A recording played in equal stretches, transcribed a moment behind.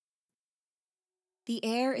The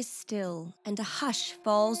air is still, and a hush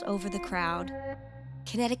falls over the crowd.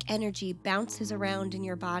 Kinetic energy bounces around in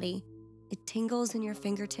your body. It tingles in your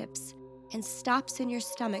fingertips and stops in your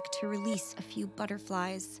stomach to release a few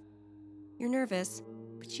butterflies. You're nervous,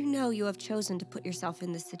 but you know you have chosen to put yourself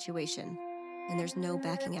in this situation, and there's no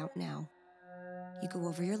backing out now. You go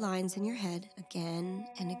over your lines in your head again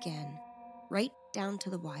and again, right down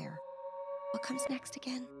to the wire. What comes next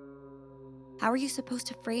again? How are you supposed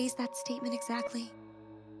to phrase that statement exactly?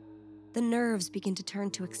 The nerves begin to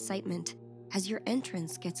turn to excitement as your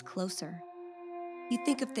entrance gets closer. You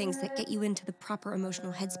think of things that get you into the proper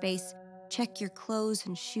emotional headspace, check your clothes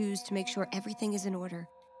and shoes to make sure everything is in order,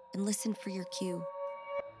 and listen for your cue.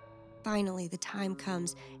 Finally, the time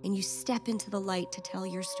comes and you step into the light to tell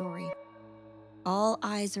your story. All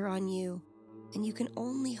eyes are on you, and you can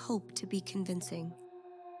only hope to be convincing.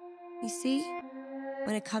 You see,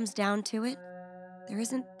 when it comes down to it, there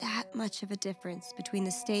isn't that much of a difference between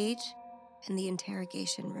the stage and the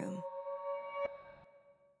interrogation room.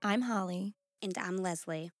 I'm Holly. And I'm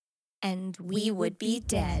Leslie. And we would be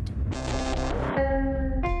dead.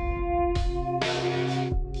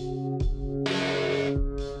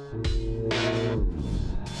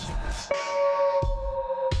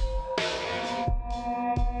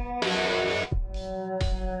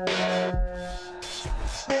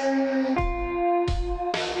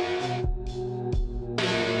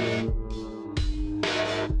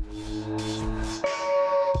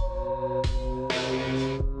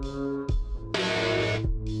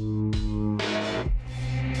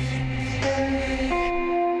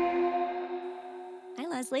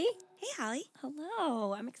 Leslie. Hey, Holly.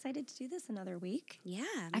 Hello. I'm excited to do this another week. Yeah,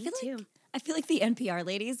 I me too. I feel like the NPR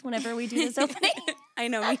ladies whenever we do this opening. I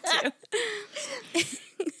know, me too.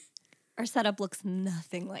 Our setup looks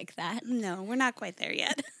nothing like that. No, we're not quite there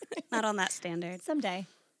yet. Not on that standard. Someday.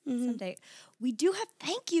 Someday. We do have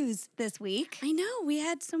thank yous this week. I know. We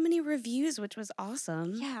had so many reviews, which was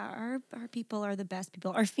awesome. Yeah, our people are the best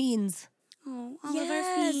people. Our fiends. Oh, all of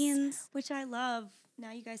our fiends. Which I love.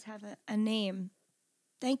 Now you guys have a name.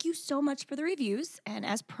 Thank you so much for the reviews. And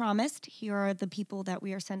as promised, here are the people that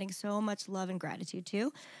we are sending so much love and gratitude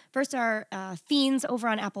to. First, our fiends over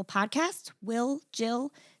on Apple Podcasts, Will,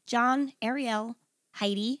 Jill, John, Ariel,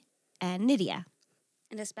 Heidi, and Nydia.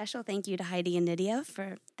 And a special thank you to Heidi and Nydia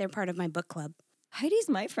for they're part of my book club. Heidi's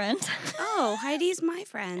my friend. Oh, Heidi's my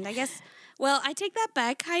friend. I guess, well, I take that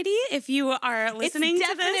back, Heidi, if you are listening to this.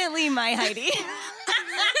 It's definitely my Heidi.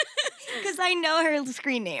 Because I know her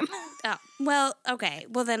screen name. Oh, well, okay.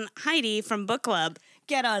 Well, then, Heidi from book club.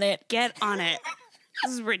 Get on it. Get on it.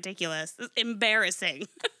 This is ridiculous. This is embarrassing.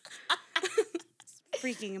 It's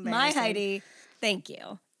freaking embarrassing. My Heidi, thank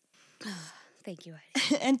you. Thank you,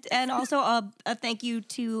 Heidi. And also a thank you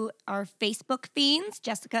to our Facebook fiends,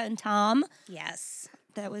 Jessica and Tom. Yes.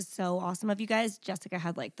 That was so awesome of you guys. Jessica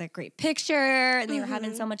had like that great picture and they were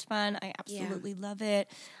having so much fun. I absolutely love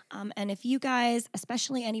it. And if you guys,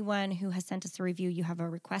 especially anyone who has sent us a review, you have a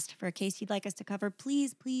request for a case you'd like us to cover,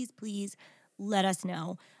 please, please, please let us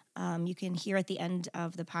know. You can hear at the end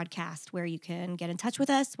of the podcast where you can get in touch with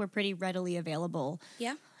us. We're pretty readily available.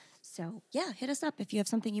 Yeah. So, yeah, hit us up if you have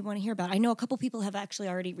something you want to hear about. I know a couple people have actually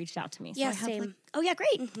already reached out to me. So yeah, I have same. oh, yeah,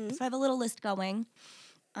 great. So I have a little list going.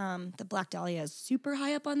 The Black Dahlia is super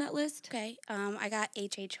high up on that list. Okay. I got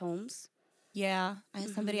H.H. Holmes. Yeah, I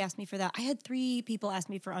had somebody ask me for that. I had 3 people ask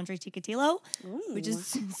me for Andre Chikatilo, which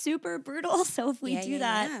is super brutal. So if we do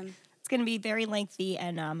that, it's going to be very lengthy,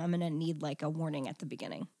 and I'm going to need like a warning at the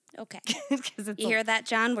beginning. Okay. You hear that,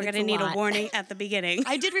 John? We're going to need a warning at the beginning.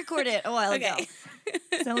 I did record it a while ago.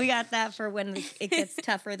 So we got that for when it gets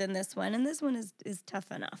tougher than this one, and this one is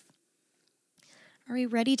tough enough. Are we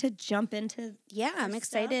ready to jump into I'm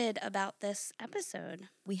excited about this episode.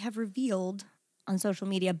 We have revealed on social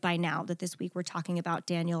media by now that this week we're talking about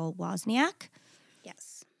Daniel Wozniak.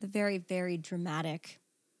 Yes. The very, very dramatic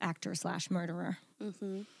actor/murderer.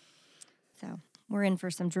 Mm-hmm. So we're in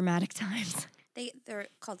for some dramatic times. They're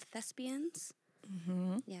called thespians?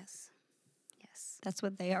 Mm-hmm. Yes. Yes. That's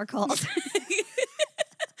what they are called.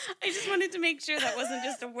 I just wanted to make sure that wasn't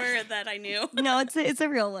just a word that I knew. No, it's a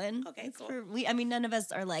real one. Okay, cool. None of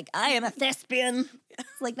us are like, I am a thespian.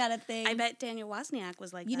 It's like not a thing. I bet Daniel Wozniak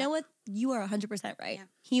was like that. You know what? You are 100% right. Yeah.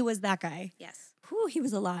 He was that guy. Yes. Whew, he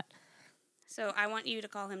was a lot. So I want you to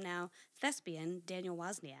call him now thespian Daniel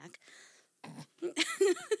Wozniak.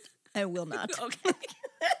 I will not. Okay.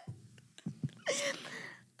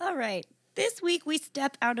 All right. This week, we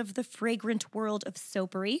step out of the fragrant world of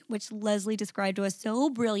soapery, which Leslie described to us so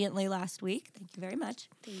brilliantly last week. Thank you very much.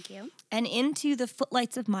 Thank you. And into the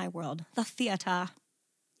footlights of my world, the theater.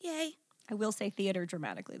 Yay. I will say theater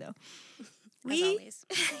dramatically, though. as always.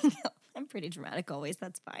 I'm pretty dramatic always.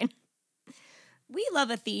 That's fine. We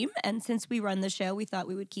love a theme, and since we run the show, we thought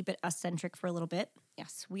we would keep it us-centric for a little bit.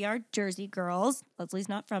 Yes, we are Jersey girls. Leslie's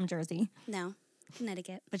not from Jersey. No,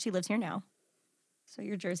 Connecticut. But she lives here now. So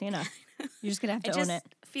you're Jersey enough. You're just going to have to own it.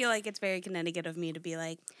 I feel like it's very Connecticut of me to be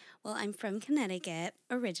like, well, I'm from Connecticut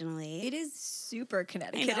originally. It is super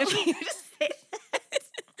Connecticut of you to say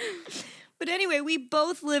that. But anyway, we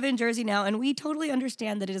both live in Jersey now, and we totally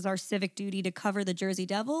understand that it is our civic duty to cover the Jersey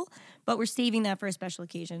Devil, but we're saving that for a special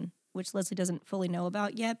occasion, which Leslie doesn't fully know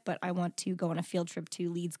about yet, but I want to go on a field trip to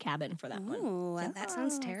Leeds Cabin for that one. Ooh, that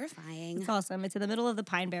sounds terrifying. It's awesome. It's in the middle of the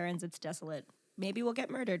Pine Barrens. It's desolate. Maybe we'll get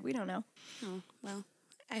murdered. We don't know. Oh, well,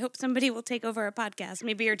 I hope somebody will take over our podcast.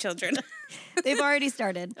 Maybe your children. They've already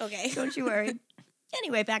started. Okay. Don't you worry.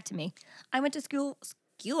 Anyway, back to me. I went to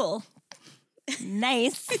school.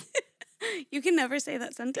 Nice. You can never say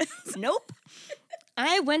that sentence. Nope.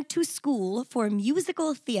 I went to school for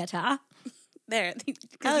musical theater. There,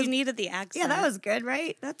 because you needed the accent. Yeah, that was good,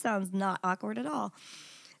 right? That sounds not awkward at all.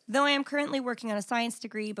 Though I am currently working on a science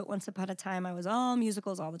degree, but once upon a time, I was all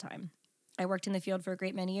musicals all the time. I worked in the field for a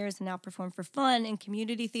great many years and now perform for fun in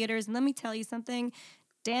community theaters. And let me tell you something,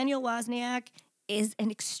 Daniel Wozniak is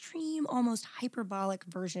an extreme, almost hyperbolic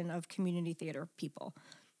version of community theater people.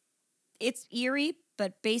 It's eerie,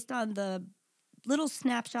 but based on the little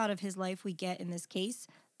snapshot of his life we get in this case,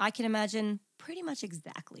 I can imagine pretty much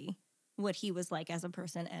exactly what he was like as a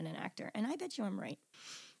person and an actor. And I bet you I'm right.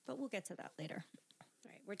 But we'll get to that later.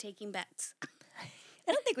 All right, we're taking bets.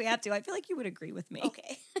 I don't think we have to. I feel like you would agree with me.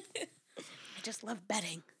 Okay. I just love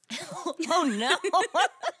betting. Oh, no.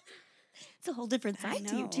 It's a whole different side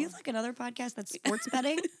to you. Do you have like another podcast that's sports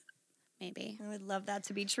betting? Maybe. I would love that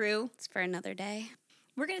to be true. It's for another day.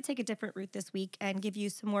 We're going to take a different route this week and give you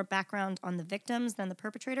some more background on the victims than the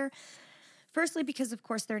perpetrator. Firstly, because, of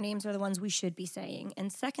course, their names are the ones we should be saying.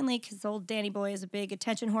 And secondly, because old Danny Boy is a big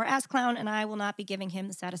attention whore ass clown, and I will not be giving him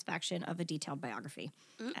the satisfaction of a detailed biography.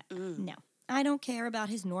 No. I don't care about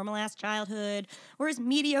his normal-ass childhood or his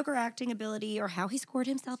mediocre acting ability or how he scored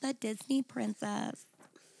himself that Disney princess.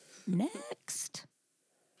 Next.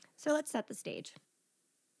 So let's set the stage.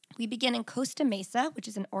 We begin in Costa Mesa, which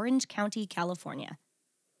is in Orange County, California.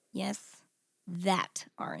 Yes, that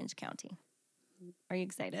Orange County. Are you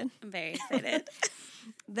excited? I'm very excited.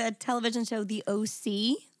 The television show The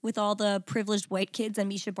O.C. with all the privileged white kids and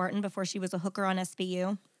Misha Barton before she was a hooker on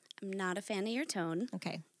SVU. I'm not a fan of your tone.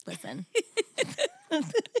 Okay, listen.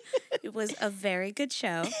 It was a very good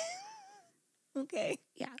show. Okay.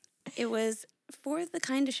 Yeah. It was, for the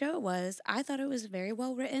kind of show it was, I thought it was very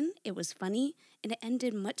well written. It was funny, and it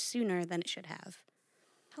ended much sooner than it should have.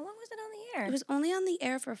 How long was it on the air? It was only on the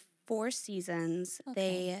air for 4 seasons. Okay.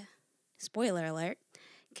 They, spoiler alert,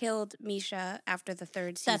 killed Misha after the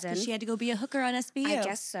 3rd season. That's because she had to go be a hooker on SVU. I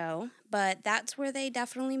guess so. But that's where they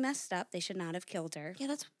definitely messed up. They should not have killed her.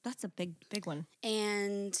 Yeah, that's a big one.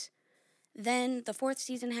 And then the 4th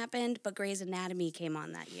season happened, but Grey's Anatomy came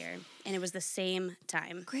on that year. And it was the same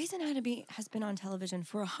time. Grey's Anatomy has been on television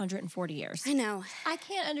for 140 years. I know. I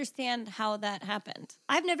can't understand how that happened.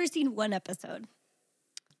 I've never seen one episode.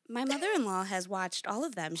 My mother-in-law has watched all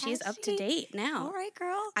of them. She's up to date now. All right,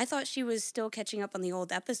 girl. I thought she was still catching up on the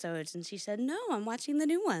old episodes, and she said, no, I'm watching the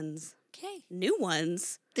new ones. Okay. New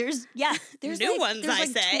ones? There's New ones, I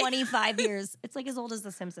say. 25 years. It's like as old as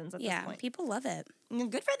The Simpsons at this point. People love it.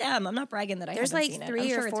 Good for them. I'm not bragging that I There's haven't like seen it. 3 I'm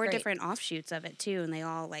sure or it's 4 great. different offshoots of it, too, and they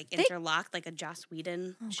all like interlocked like a Joss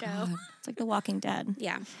Whedon show. God. It's like The Walking Dead.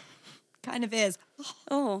 Yeah. Kind of is.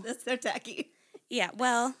 Oh. That's so tacky. Yeah,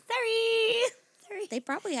 well, Sorry. they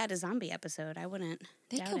probably had a zombie episode. I wouldn't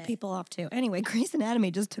They doubt kill it. people off too. Anyway, Grey's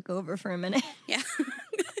Anatomy just took over for a minute. Yeah.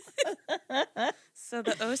 So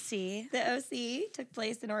the OC. The OC took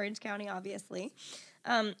place in Orange County, obviously.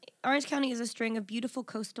 Orange County is a string of beautiful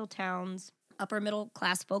coastal towns. Upper middle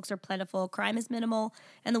class folks are plentiful, crime is minimal,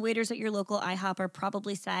 and the waiters at your local IHOP are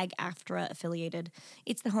probably SAG-AFTRA affiliated.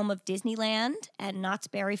 It's the home of Disneyland and Knott's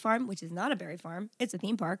Berry Farm, which is not a berry farm. It's a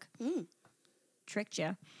theme park. Tricked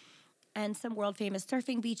you. And some world-famous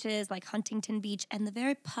surfing beaches like Huntington Beach and the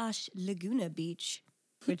very posh Laguna Beach,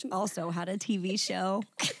 which also had a TV show.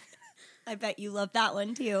 I bet you loved that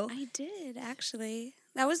one, too. I did, actually.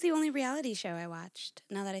 That was the only reality show I watched,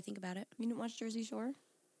 now that I think about it. You didn't watch Jersey Shore?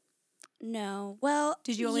 No. Well,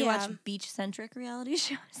 Did you only watch beach-centric reality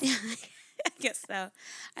shows? I guess so.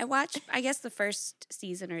 I watched, I guess, the first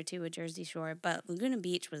season or 2 of Jersey Shore, but Laguna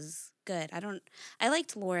Beach was good. I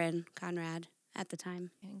liked Lauren Conrad at the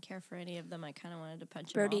time. I didn't care for any of them. I kind of wanted to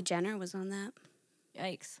punch Brody them Jenner was on that. all.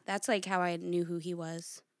 Yikes. That's like how I knew who he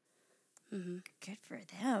was. Good for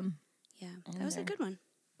them. Yeah, that was a good one.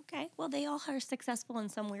 Okay. Well, they all are successful in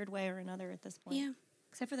some weird way or another at this point. Yeah.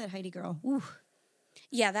 Except for that Heidi girl. Ooh.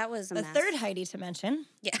 Yeah, that was a The mess. third Heidi to mention.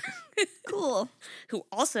 Yeah. Cool. Who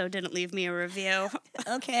also didn't leave me a review.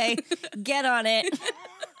 Okay. Get on it.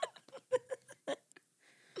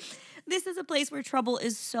 This is a place where trouble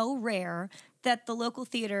is so rare that the local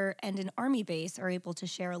theater and an army base are able to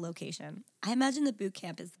share a location. I imagine the boot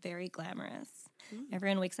camp is very glamorous.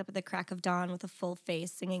 Everyone wakes up at the crack of dawn with a full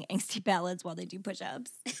face singing angsty ballads while they do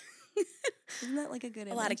push-ups. Isn't that like a good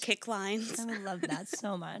image? A lot of kick lines. I would love that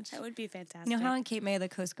so much. That would be fantastic. You know how in Cape May the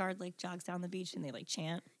Coast Guard like jogs down the beach and they like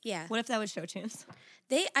chant? Yeah. What if that was show tunes?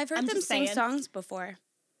 I've heard I'm them just sing saying. songs before.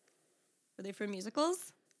 Are they for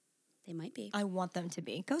musicals? They might be. I want them to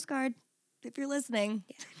be. Coast Guard, if you're listening.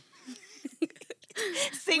 Yeah.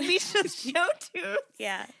 Sing me some show tunes.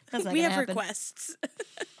 Yeah. That's not We gonna have happen. requests.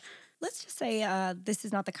 Let's just say this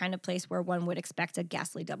is not the kind of place where one would expect a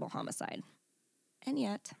ghastly double homicide. And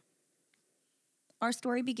yet, our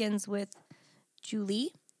story begins with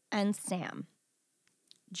Julie and Sam.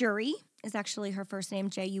 Juri is actually her first name,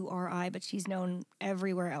 Juri, but she's known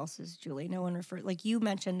everywhere else as Julie. No one like you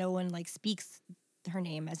mentioned, no one like speaks her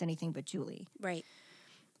name as anything but Julie. Right.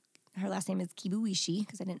 Her last name is Kibuishi,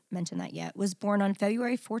 because I didn't mention that yet, was born on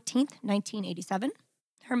February 14th, 1987.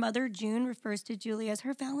 Her mother, June, refers to Julie as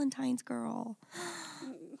her Valentine's girl,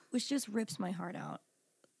 which just rips my heart out.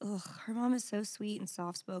 Ugh, her mom is so sweet and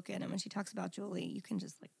soft-spoken, and when she talks about Julie, you can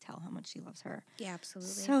just like tell how much she loves her. Yeah,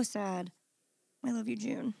 absolutely. So sad. I love you,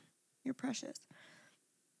 June. You're precious.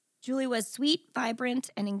 Julie was sweet,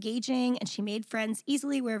 vibrant, and engaging, and she made friends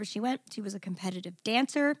easily wherever she went. She was a competitive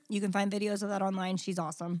dancer. You can find videos of that online. She's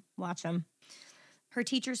awesome. Watch them. Her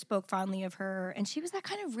teachers spoke fondly of her, and she was that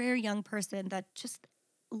kind of rare young person that just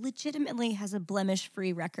legitimately has a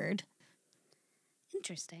blemish-free record.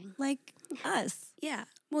 Interesting. Like us. Yeah.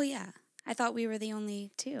 Well, yeah. I thought we were the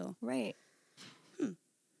only two. Right.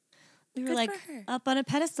 We were Good like for her. up on a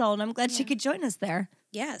pedestal, and I'm glad she could join us there.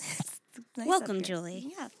 Yes. Nice Welcome, up here.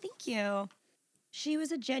 Julie. Yeah, thank you. She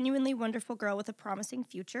was a genuinely wonderful girl with a promising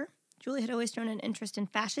future. Julie had always shown an interest in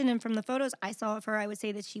fashion, and from the photos I saw of her, I would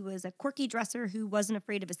say that she was a quirky dresser who wasn't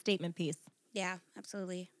afraid of a statement piece. Yeah,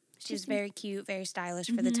 absolutely. She She was seemed- very cute, very stylish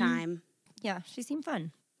for the time. Yeah, she seemed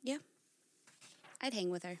fun. Yeah. I'd hang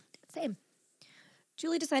with her. Same.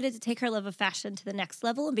 Julie decided to take her love of fashion to the next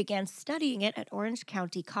level and began studying it at Orange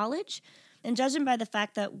County College. And judging by the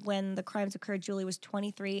fact that when the crimes occurred, Julie was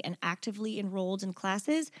 23 and actively enrolled in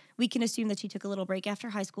classes, we can assume that she took a little break after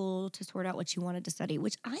high school to sort out what she wanted to study,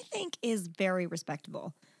 which I think is very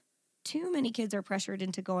respectable. Too many kids are pressured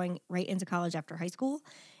into going right into college after high school,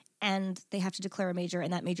 and they have to declare a major,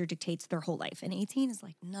 and that major dictates their whole life. And 18 is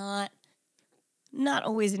like not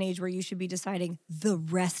always an age where you should be deciding the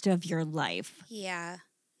rest of your life. Yeah.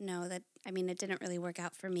 No, it didn't really work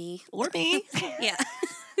out for me. Or me. Yeah.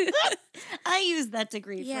 I used that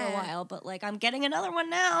degree for a Yeah. while, but like I'm getting another one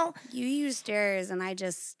now. You used yours, and I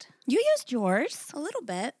just, You used yours. a little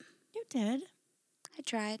bit. You did. I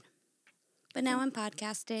tried. But now I'm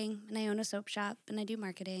podcasting, and I own a soap shop, and I do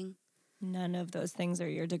marketing. None of those things are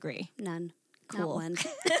your degree. None. Cool. Not one.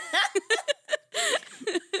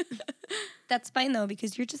 That's fine though,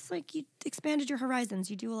 because you're just like, you expanded your horizons.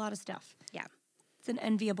 You do a lot of stuff. Yeah. It's an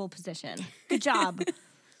enviable position. Good job.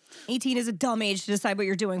 18 is a dumb age to decide what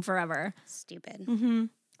you're doing forever. Stupid.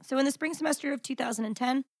 So in the spring semester of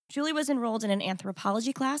 2010, Julie was enrolled in an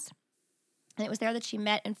anthropology class, and it was there that she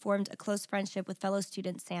met and formed a close friendship with fellow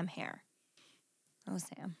student Sam Hare. Oh,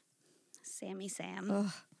 Sam. Sammy Sam.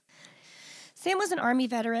 Ugh. Sam was an Army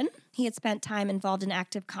veteran. He had spent time involved in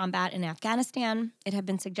active combat in Afghanistan. It had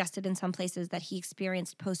been suggested in some places that he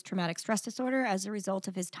experienced post-traumatic stress disorder as a result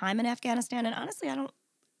of his time in Afghanistan, and honestly, I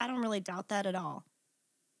don't really doubt that at all.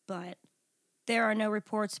 But there are no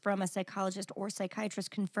reports from a psychologist or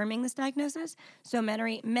psychiatrist confirming this diagnosis, so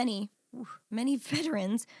many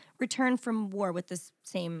veterans return from war with this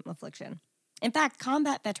same affliction. In fact,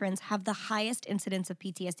 combat veterans have the highest incidence of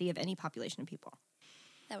PTSD of any population of people.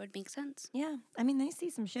 That would make sense. Yeah, I mean, they see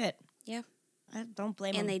some shit. Yeah. I don't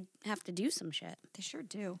blame And them. they have to do some shit. They sure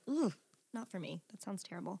do. Ugh, not for me. That sounds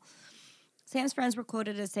terrible. Sam's friends were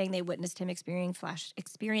quoted as saying they witnessed him experiencing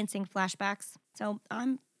flashbacks. So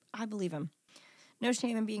I believe him. No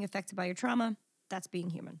shame in being affected by your trauma. That's being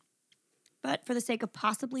human. But for the sake of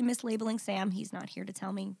possibly mislabeling Sam, he's not here to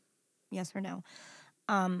tell me yes or no.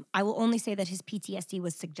 I will only say that his PTSD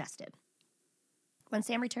was suggested. When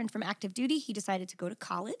Sam returned from active duty, he decided to go to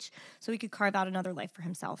college so he could carve out another life for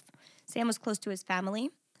himself. Sam was close to his family.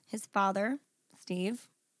 His father, Steve.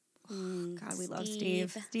 God, we love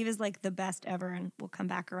Steve. Steve is like the best ever, and we'll come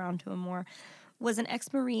back around to him more. Was an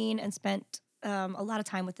ex-Marine and spent a lot of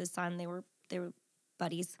time with his son. They were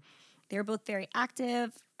buddies. They were both very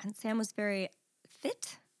active, and Sam was very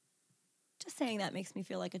fit. Just saying that makes me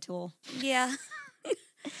feel like a tool. Yeah.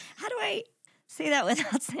 How do I say that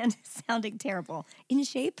without sounding terrible? In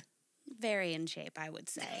shape? Very in shape, I would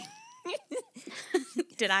say.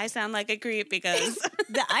 Did I sound like a creep? Because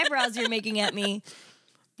The eyebrows you're making at me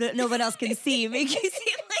that no one else can see make you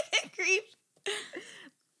seem like a creep.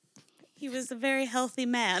 he was a very healthy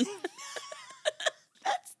man.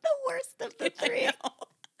 That's the worst of the three.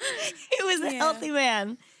 He was a healthy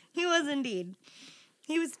man. He was indeed.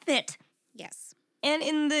 He was fit. Yes. And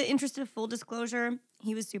in the interest of full disclosure,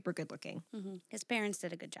 he was super good looking. Mm-hmm. His parents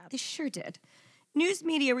did a good job. They sure did. News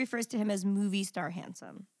media refers to him as movie star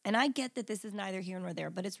handsome. And I get that this is neither here nor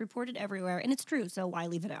there, but it's reported everywhere, and it's true, so why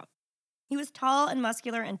leave it out? He was tall and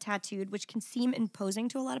muscular and tattooed, which can seem imposing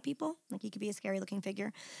to a lot of people. Like, he could be a scary-looking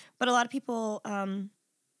figure. But a lot of people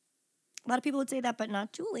would say that, but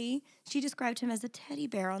not Julie. She described him as a teddy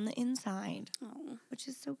bear on the inside, which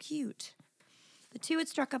is so cute. The two had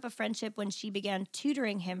struck up a friendship when she began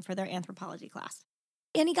tutoring him for their anthropology class.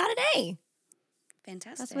 And he got an A.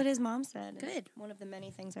 Fantastic. That's what his mom said. Good. One of the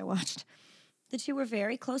many things I watched. The two were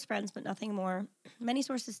very close friends, but nothing more. Many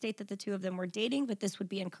sources state that the two of them were dating, but this would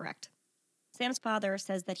be incorrect. Sam's father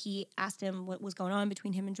says that he asked him what was going on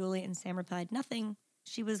between him and Julie, and Sam replied, nothing.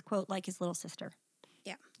 She was, quote, like his little sister.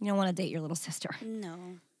 Yeah. You don't want to date your little sister. No.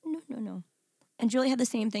 No. And Julie had the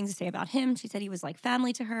same things to say about him. She said he was like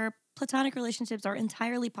family to her. Platonic relationships are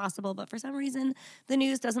entirely possible, but for some reason, the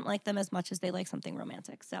news doesn't like them as much as they like something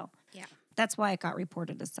romantic. So Yeah. that's why it got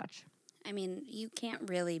reported as such. I mean, you can't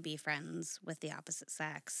really be friends with the opposite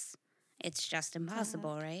sex. It's just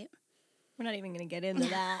impossible, right? We're not even going to get into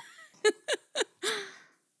that.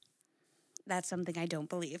 That's something I don't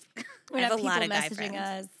believe. We I have have a lot of people guy messaging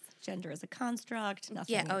friends. us. Gender is a construct.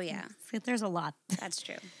 Nothing. Yeah, oh yeah. There's a lot. That's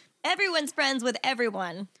true. Everyone's friends with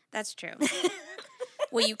everyone. That's true.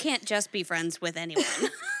 Well, you can't just be friends with anyone,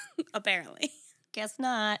 apparently. Guess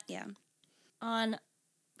not. Yeah. On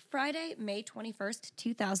Friday, May 21st,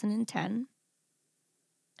 2010,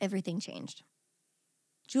 everything changed.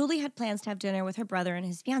 Julie had plans to have dinner with her brother and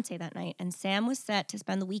his fiancée that night, and Sam was set to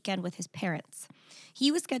spend the weekend with his parents. He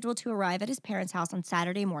was scheduled to arrive at his parents' house on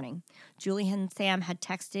Saturday morning. Julie and Sam had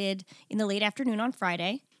texted in the late afternoon on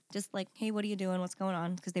Friday, just like, hey, what are you doing? What's going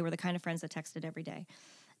on? Because they were the kind of friends that texted every day.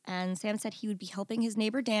 And Sam said he would be helping his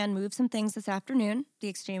neighbor Dan move some things this afternoon. The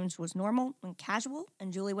exchange was normal and casual,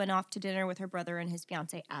 and Julie went off to dinner with her brother and his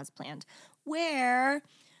fiancée as planned, where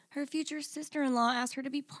her future sister-in-law asked her to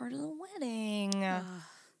be part of the wedding.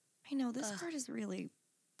 I know, this part is really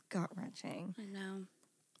gut-wrenching. I know.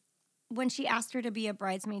 When she asked her to be a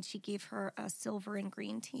bridesmaid, she gave her a silver and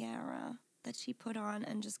green tiara that she put on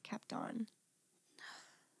and just kept on.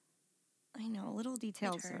 I know, little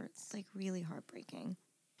details are like really heartbreaking.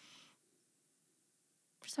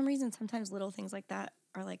 For some reason, sometimes little things like that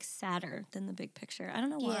are like sadder than the big picture. I don't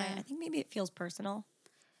know why. Yeah. I think maybe it feels personal.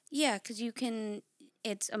 Yeah, because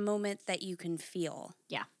it's a moment that you can feel.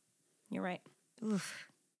 Yeah, you're right. Oof.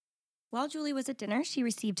 While Julie was at dinner, she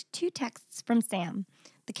received 2 texts from Sam.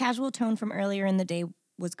 The casual tone from earlier in the day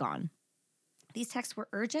was gone. These texts were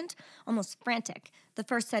urgent, almost frantic. The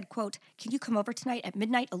first said, quote, "Can you come over tonight at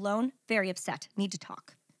midnight alone? Very upset. Need to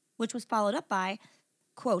talk." Which was followed up by,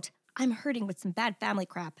 quote, "I'm hurting with some bad family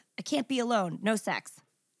crap. I can't be alone. No sex."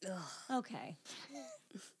 Ugh. Okay.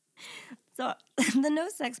 So the no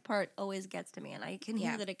sex part always gets to me, and I can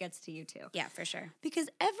hear that it gets to you too. Yeah, for sure. Because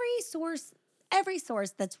every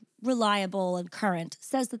source that's reliable and current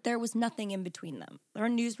says that there was nothing in between them. There are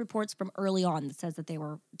news reports from early on that says that they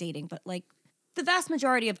were dating, but like the vast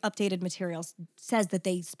majority of updated materials says that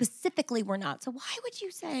they specifically were not. So why would you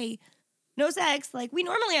say no sex? Like, we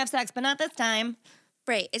normally have sex, but not this time.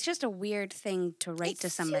 Right. It's just a weird thing to write to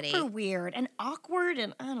somebody. Super weird and awkward,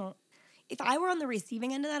 and I don't. If I were on the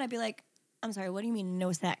receiving end of that, I'd be like, I'm sorry, what do you mean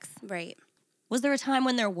no sex? Right. Was there a time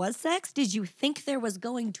when there was sex? Did you think there was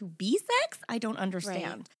going to be sex? I don't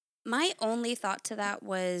understand. Right. My only thought to that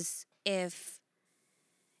was if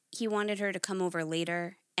he wanted her to come over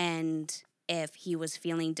later and if he was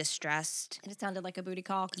feeling distressed. And it sounded like a booty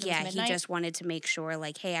call. Yeah, he just wanted to make sure,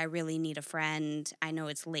 like, hey, I really need a friend. I know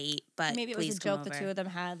it's late, but maybe it please was a come joke the over. two of them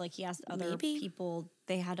had. Like, he asked other people.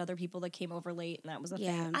 They had other people that came over late, and that was a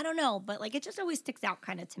thing. I don't know, but like, it just always sticks out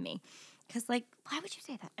kind of to me. Because, like, why would you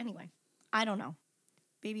say that anyway? I don't know.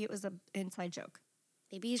 Maybe it was an inside joke.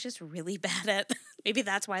 Maybe he's just really bad at. Maybe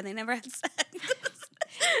that's why they never had sex.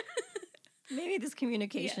 Maybe this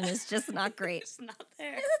communication is just not great. It's not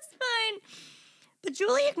there. That's fine. But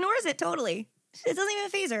Julie ignores it totally. It doesn't even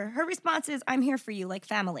faze her. Her response is, "I'm here for you, like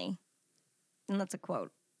family." And that's a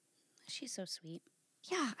quote. She's so sweet.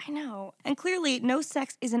 Yeah, I know. And clearly, no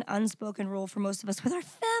sex is an unspoken rule for most of us with our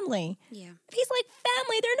family. Yeah. If he's like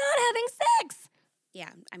family, they're not having sex. Yeah.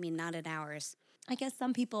 I mean, not in ours. I guess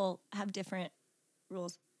some people have different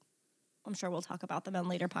rules. I'm sure we'll talk about them on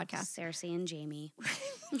later podcasts. Cersei and Jamie.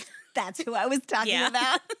 That's who I was talking Yeah.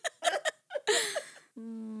 about.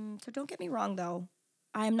 So don't get me wrong, though.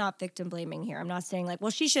 I am not victim blaming here. I'm not saying like,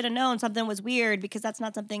 well, she should have known something was weird, because that's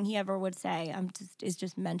not something he ever would say. Is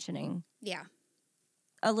just mentioning Yeah.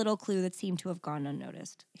 a little clue that seemed to have gone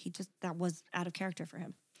unnoticed. That was out of character for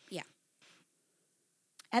him. Yeah.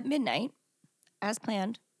 At midnight, as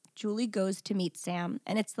planned, Julie goes to meet Sam,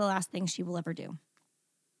 and it's the last thing she will ever do.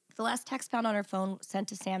 The last text found on her phone sent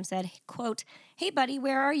to Sam said, quote, "Hey, buddy,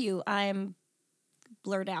 where are you? I'm,"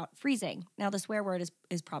 blurred out, "freezing." Now, the swear word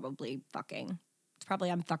is probably fucking. It's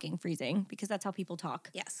probably "I'm fucking freezing," because that's how people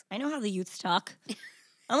talk. Yes. I know how the youths talk.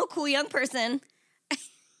 I'm a cool young person.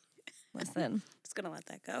 Listen. Just going to let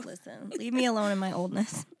that go. Listen, leave me alone in my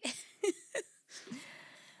oldness.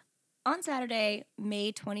 On Saturday,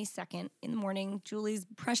 May 22nd, in the morning, Julie's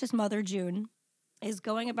precious mother, June, is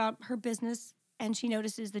going about her business, and she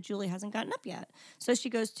notices that Julie hasn't gotten up yet. So she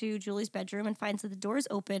goes to Julie's bedroom and finds that the door is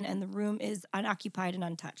open and the room is unoccupied and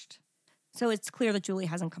untouched. So it's clear that Julie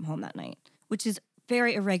hasn't come home that night, which is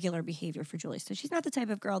very irregular behavior for Julie. So she's not the type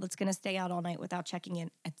of girl that's going to stay out all night without checking in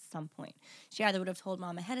at some point. She either would have told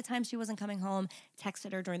mom ahead of time she wasn't coming home,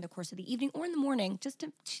 texted her during the course of the evening or in the morning,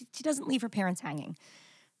 she doesn't leave her parents hanging,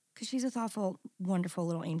 because she's a thoughtful, wonderful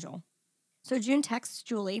little angel. So June texts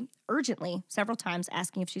Julie urgently several times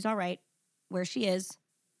asking if she's all right, where she is,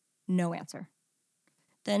 no answer.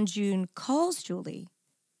 Then June calls Julie,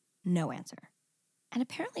 no answer. And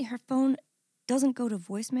apparently her phone doesn't go to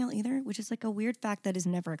voicemail either, which is like a weird fact that is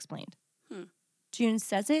never explained. June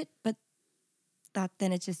says it, but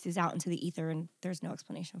then it just is out into the ether and there's no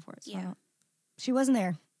explanation for it. So Yeah. she wasn't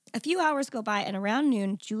there. A few hours go by, and around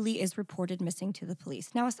noon, Julie is reported missing to the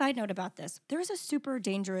police. Now, a side note about this. There is a super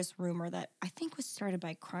dangerous rumor that I think was started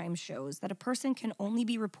by crime shows that a person can only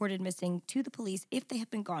be reported missing to the police if they have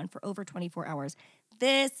been gone for over 24 hours.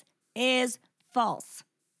 This is false.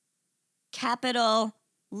 Capital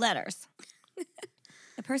letters.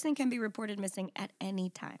 A person can be reported missing at any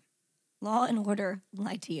time. Law and order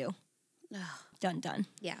lied to you. Done, done.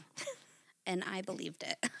 Yeah. And I believed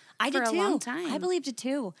it. I did for too. a long time. I believed it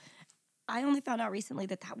too. I only found out recently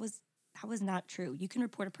that was not true. You can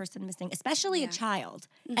report a person missing, especially a child,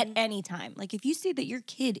 at any time. Like if you see that your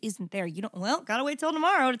kid isn't there, you don't, gotta wait till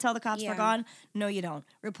tomorrow to tell the cops they're gone. No, you don't.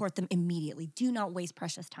 Report them immediately. Do not waste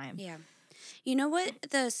precious time. Yeah. You know what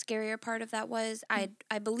the scarier part of that was? I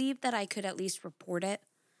believed that I could at least report it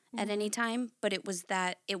at any time, but it was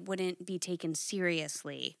that it wouldn't be taken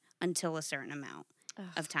seriously until a certain amount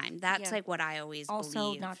of time. That's like what I always Also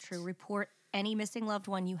believed. not true. Report any missing loved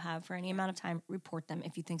one you have for any amount of time. Report them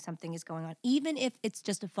if you think something is going on. Even if it's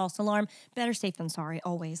just a false alarm, better safe than sorry,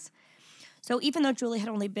 always. So even though Julie had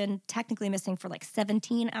only been technically missing for like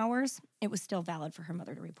 17 hours, it was still valid for her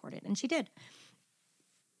mother to report it, and she did.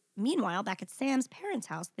 Meanwhile, back at Sam's parents'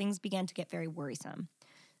 house, things began to get very worrisome.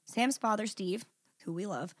 Sam's father, Steve, who we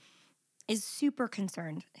love, is super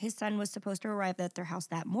concerned. His son was supposed to arrive at their house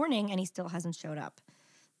that morning, and he still hasn't showed up,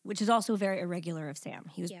 which is also very irregular of Sam.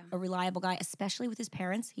 He was a reliable guy, especially with his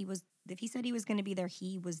parents. If he said he was going to be there,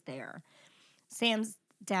 he was there. Sam's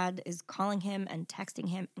dad is calling him and texting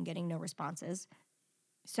him and getting no responses.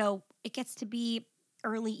 So it gets to be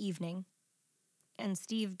early evening, and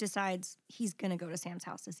Steve decides he's going to go to Sam's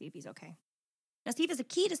house to see if he's okay. Now, Steve has a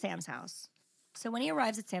key to Sam's house. So when he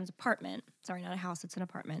arrives at Sam's apartment, sorry, not a house, it's an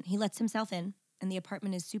apartment, he lets himself in, and the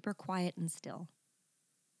apartment is super quiet and still.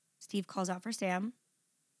 Steve calls out for Sam.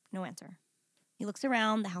 No answer. He looks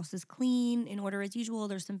around. The house is clean, in order as usual.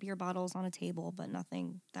 There's some beer bottles on a table, but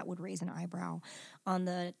nothing that would raise an eyebrow. On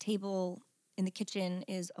the table in the kitchen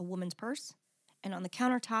is a woman's purse, and on the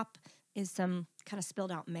countertop is some kind of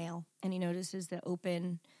spilled out mail, and he notices the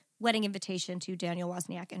open wedding invitation to Daniel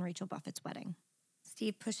Wozniak and Rachel Buffett's wedding.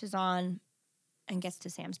 Steve pushes on and gets to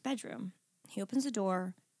Sam's bedroom. He opens the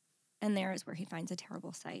door, and there is where he finds a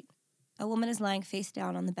terrible sight. A woman is lying face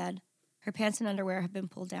down on the bed. Her pants and underwear have been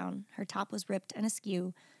pulled down. Her top was ripped and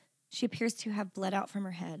askew. She appears to have bled out from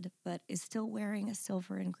her head, but is still wearing a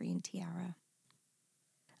silver and green tiara.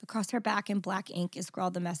 Across her back in black ink is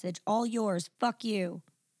scrawled the message, "All yours, fuck you."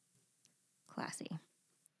 Classy.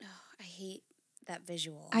 Oh, I hate that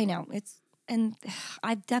visual. I know. And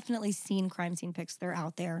I've definitely seen crime scene pics. They're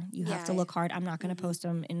out there. You have to look hard. I'm not going to post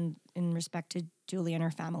them in respect to Julie and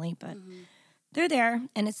her family, but they're there,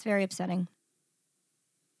 and it's very upsetting.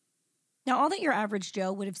 Now, all that your average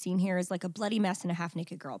Joe would have seen here is like a bloody mess and a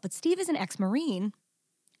half-naked girl. But Steve is an ex-Marine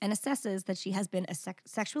and assesses that she has been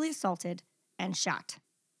sexually assaulted and shot.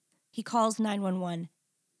 He calls 911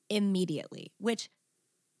 immediately, which,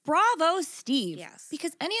 bravo, Steve. Yes.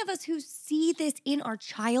 Because any of us who see this in our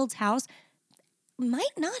child's house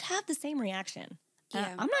might not have the same reaction.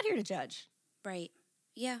 Yeah. I'm not here to judge. Right.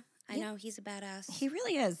 Yeah, I Yeah. know. He's a badass. He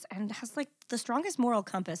really is, and has like the strongest moral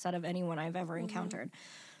compass out of anyone I've ever encountered.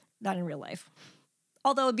 Not in real life.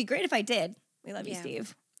 Although it'd be great if I did. We love you, Yeah.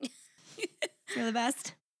 Steve. You're the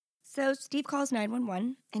best. So Steve calls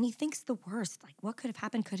 911 and he thinks the worst. Like, what could have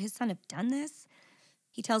happened? Could his son have done this?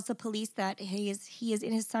 He tells the police that he is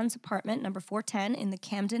in his son's apartment, number 410, in the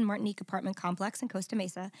Camden Martinique apartment complex in Costa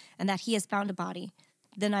Mesa, and that he has found a body.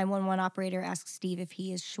 The 911 operator asks Steve if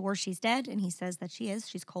he is sure she's dead, and he says that she is.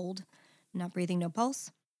 She's cold, not breathing, no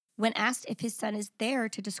pulse. When asked if his son is there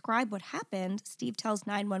to describe what happened, Steve tells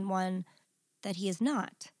 911 that he is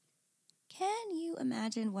not. Can you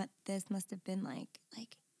imagine what this must have been like?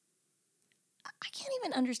 Like, I can't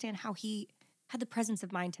even understand how he had the presence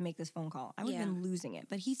of mind to make this phone call. I would have been losing it.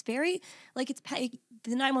 But he's very, like,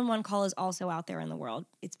 the 911 call is also out there in the world.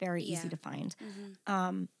 It's very easy to find.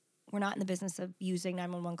 We're not in the business of using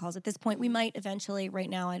 911 calls at this point. We might eventually. Right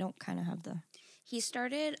now, I don't kind of have the...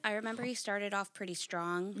 I remember he started off pretty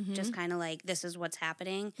strong, just kind of like, this is what's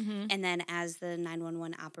happening. And then as the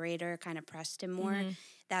 911 operator kind of pressed him more,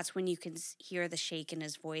 that's when you can hear the shake in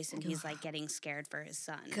his voice and he's like getting scared for his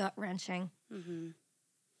son. Gut-wrenching.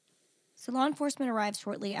 So law enforcement arrives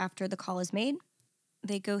shortly after the call is made.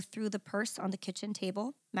 They go through the purse on the kitchen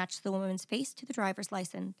table, match the woman's face to the driver's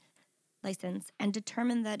license, and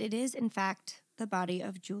determine that it is, in fact, the body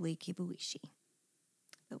of Julie Kibuishi.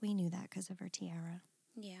 But we knew that because of her tiara.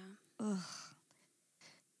 Yeah. Ugh.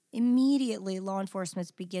 Immediately, law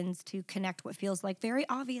enforcement begins to connect what feels like very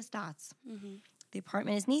obvious dots. The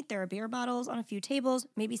apartment is neat. There are beer bottles on a few tables.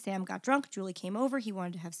 Maybe Sam got drunk. Julie came over. He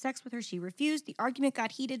wanted to have sex with her. She refused. The argument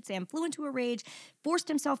got heated. Sam flew into a rage, forced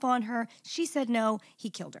himself on her. She said no. He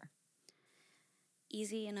killed her.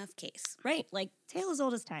 Easy enough case. Right? Like, tale as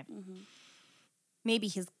old as time. Maybe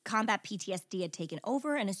his combat PTSD had taken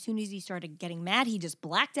over, and as soon as he started getting mad, he just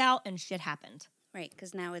blacked out and shit happened. Right,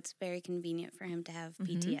 because now it's very convenient for him to have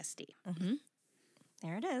PTSD.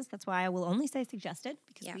 There it is. That's why I will only say suggested,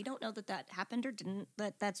 because Yeah. we don't know that happened or didn't,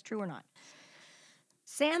 that that's true or not.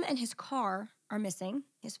 Sam and his car are missing.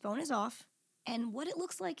 His phone is off. And what it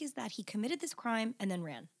looks like is that he committed this crime and then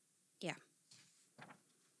ran. Yeah.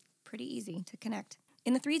 Pretty easy to connect.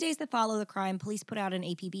 In the 3 days that follow the crime, police put out an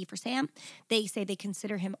APB for Sam. They say they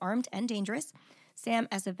consider him armed and dangerous. Sam,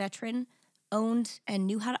 as a veteran, owned and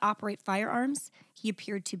knew how to operate firearms. He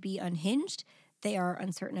appeared to be unhinged. They are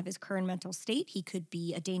uncertain of his current mental state. He could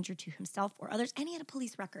be a danger to himself or others, and he had a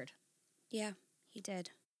police record. Yeah, he did.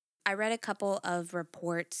 I read a couple of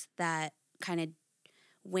reports that kind of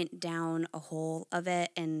went down a hole of it,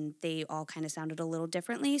 and they all kind of sounded a little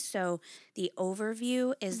differently. So the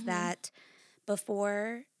overview is that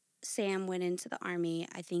before Sam went into the Army,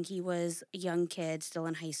 I think he was a young kid still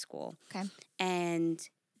in high school. Okay. And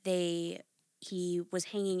he was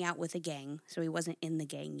hanging out with a gang, so he wasn't in the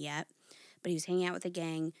gang yet, but he was hanging out with a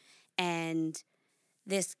gang, and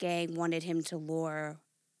this gang wanted him to lure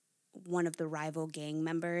one of the rival gang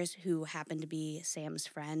members, who happened to be Sam's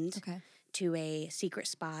friend, to a secret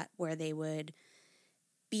spot where they would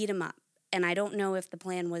beat him up. And I don't know if the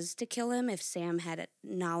plan was to kill him, if Sam had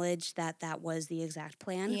knowledge that that was the exact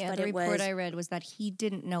plan. Yeah, but the it report was, I read was that he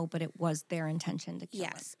didn't know, but it was their intention to kill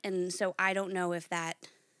him. yes. And so I don't know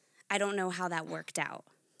I don't know how that worked out.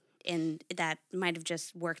 And that might have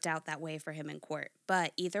just worked out that way for him in court.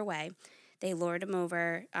 But either way, they lured him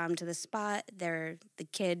over to the spot. The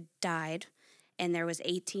kid died, and there was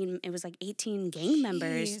 18 gang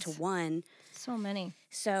members to one. So many.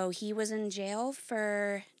 So he was in jail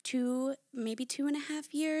for maybe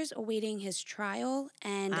 2.5 years awaiting his trial.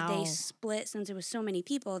 And they split, since it was so many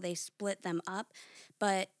people, they split them up.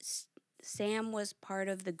 But Sam was part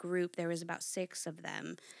of the group. There was about 6 of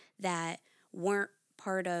them that weren't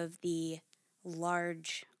part of the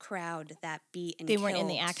large crowd that beat and They killed. weren't in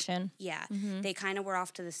the action. Yeah. They kind of were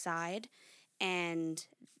off to the side, and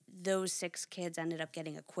those 6 kids ended up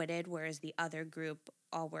getting acquitted, whereas the other group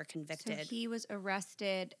all were convicted. So he was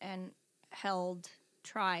arrested and held,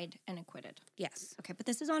 tried, and acquitted. Yes. Okay, but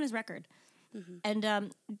this is on his record. And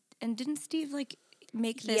didn't Steve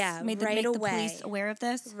make this? Yeah, make right the away. police aware of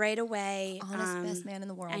this? Right away. Honest best man in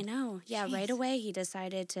the world. I know. Yeah, Jeez. right away he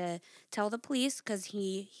decided to tell the police, because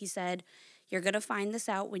he said, "You're going to find this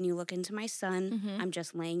out when you look into my son. I'm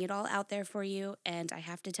just laying it all out there for you, and I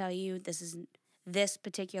have to tell you, this is this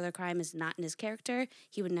particular crime is not in his character,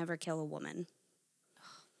 he would never kill a woman.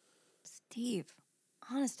 Steve,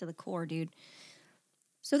 honest to the core, dude.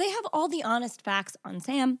 So they have all the honest facts on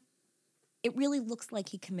Sam. It really looks like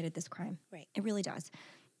he committed this crime. Right. It really does.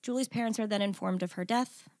 Julie's parents are then informed of her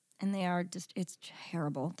death, and they are just, it's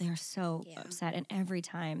terrible. They are so upset. And every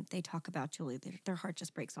time they talk about Julie, their heart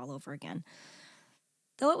just breaks all over again.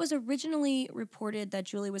 Though it was originally reported that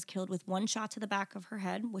Julie was killed with one shot to the back of her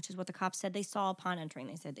head, which is what the cops said they saw upon entering.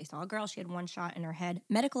 They said they saw a girl, she had one shot in her head.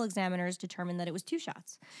 Medical examiners determined that it was 2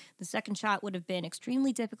 shots. The second shot would have been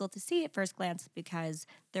extremely difficult to see at first glance because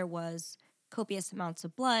there was copious amounts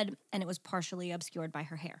of blood and it was partially obscured by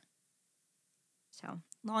her hair. So,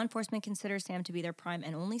 law enforcement considers Sam to be their prime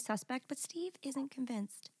and only suspect, but Steve isn't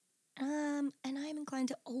convinced. And I'm inclined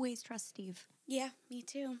to always trust Steve. Yeah, me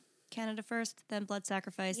too. Canada first, then blood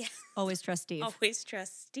sacrifice. Yeah. Always trust Steve. Always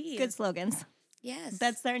trust Steve. Good slogans. Yes.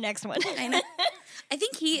 That's their next one. I know. I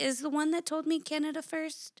think he is the one that told me Canada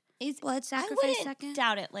first, blood sacrifice I wouldn't second.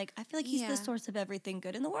 doubt it. Like, I feel like he's Yeah. the source of everything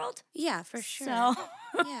good in the world. Yeah, for sure. So,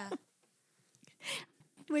 Yeah.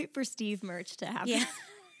 wait for Steve merch to happen. Yeah.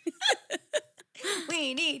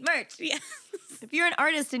 We need merch. Yeah. If you're an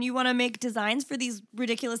artist and you want to make designs for these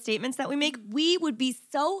ridiculous statements that we make, we would be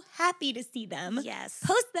so happy to see them. Yes.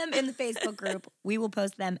 Post them in the Facebook group. We will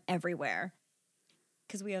post them everywhere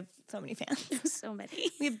because we have so many fans. So many.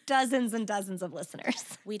 We have dozens and dozens of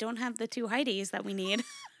listeners. We don't have the 2 Heidis that we need.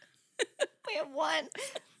 We have one.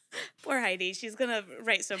 Poor Heidi. She's going to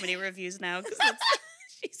write so many reviews now because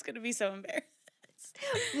she's going to be so embarrassed.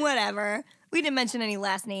 Whatever. We didn't mention any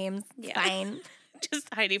last names. It's Yeah. fine.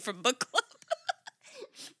 Just Heidi from Book Club.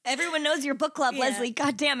 Everyone knows your book club, Yeah. Leslie.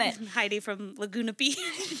 God damn it. Heidi from Laguna Beach.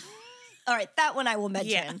 All right, that one I will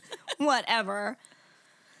mention. Yeah. Whatever.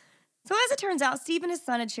 So as it turns out, Steve and his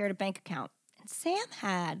son had shared a bank account. And Sam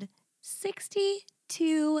had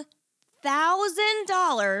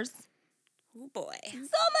 $62,000. Oh, boy. So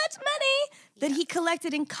much money that he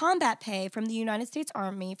collected in combat pay from the United States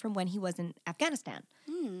Army from when he was in Afghanistan.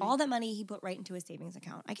 All that money he put right into his savings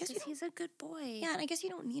account. I guess you Because he's a good boy. yeah, and I guess you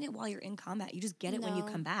don't need it while you're in combat. You just get it when you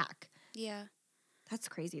No. come back. Yeah. That's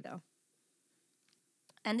crazy, though.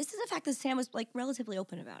 And this is a fact that Sam was, like, relatively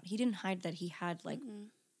open about. He didn't hide that he had, like,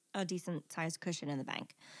 a decent-sized cushion in the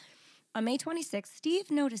bank. On May 26th,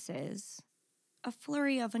 Steve notices a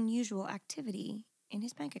flurry of unusual activity in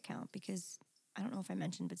his bank account because, I don't know if I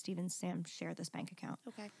mentioned, but Steve and Sam share this bank account.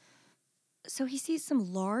 Okay. So he sees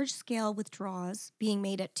some large-scale withdrawals being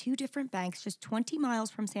made at 2 different banks just 20 miles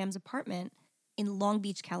from Sam's apartment in Long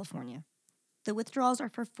Beach, California. The withdrawals are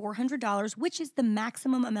for $400, which is the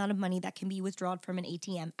maximum amount of money that can be withdrawn from an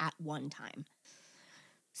ATM at one time.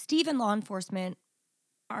 Steve and law enforcement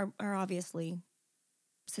are obviously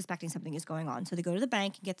suspecting something is going on. So they go to the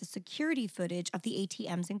bank and get the security footage of the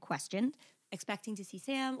ATMs in question, expecting to see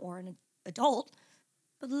Sam or an adult.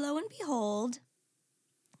 But lo and behold,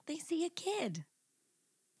 they see a kid.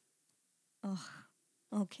 Oh,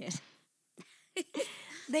 kid.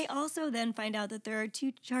 They also then find out that there are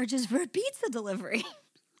 2 charges for a pizza delivery.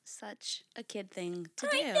 Such a kid thing to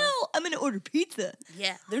do. I know. I'm going to order pizza.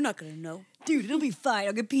 Yeah, they're not going to know. Dude, it'll be fine.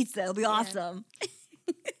 I'll get pizza. It'll be awesome.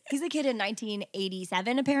 He's a kid in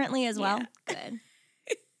 1987, apparently, as well. Good.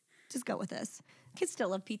 Just go with this. Kids still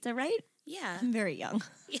love pizza, right? Yeah. I'm very young.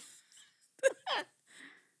 Yeah.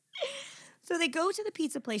 So they go to the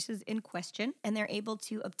pizza places in question, and they're able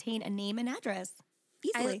to obtain a name and address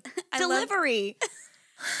easily. I love- Delivery.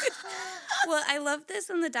 Well, I love this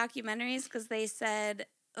in the documentaries because they said,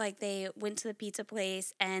 like, they went to the pizza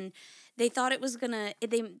place and they thought it was the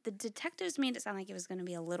detectives made it sound like it was gonna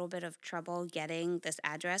be a little bit of trouble getting this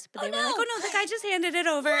address, but they were like, oh no, the guy just handed it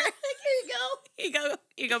over. Here you go. Here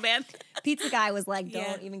you go, man. Pizza guy was like,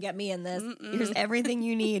 don't Yeah. even get me in this. Here's everything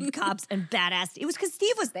you need, cops and badass. It was because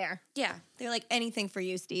Steve was there. Yeah. They're like, anything for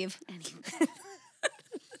you, Steve. Anything.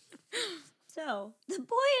 So the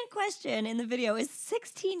boy in question in the video is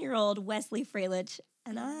 16-year-old Wesley Freilich,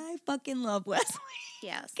 and I fucking love Wesley.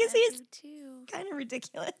 Yes. 'Cause I he's- do too. Kind of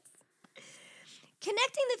ridiculous.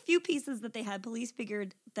 Connecting the few pieces that they had, police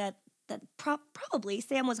figured that probably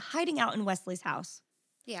Sam was hiding out in Wesley's house.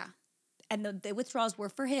 Yeah. And the withdrawals were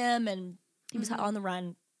for him, and he was on the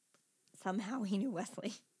run. Somehow he knew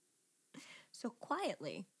Wesley. So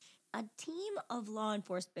quietly, a team of law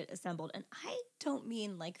enforcement assembled, and I don't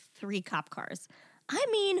mean like 3 cop cars. I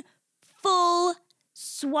mean full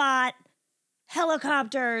SWAT,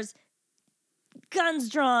 helicopters, guns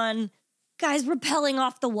drawn, guys rappelling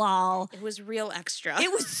off the wall. It was real extra. It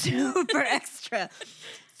was super extra.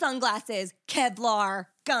 Sunglasses, Kevlar,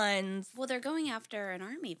 guns. Well, they're going after an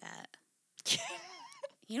army vet.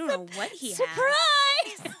 You don't know what he has.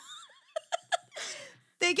 Surprise!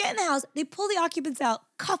 They get in the house, they pull the occupants out,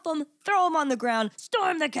 cuff them, throw them on the ground,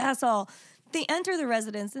 storm the castle. They enter the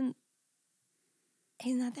residence and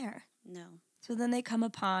he's not there. No. So then they come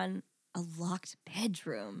upon a locked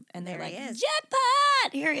bedroom and they're There like, he is.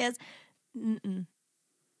 jackpot! Here he is.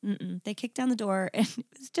 They kick down the door and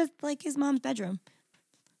it's just like his mom's bedroom.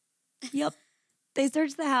 Yep. They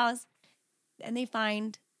search the house and they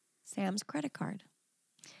find Sam's credit card.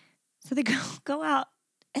 So they go out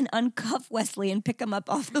and uncuff Wesley and pick him up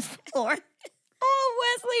off the floor.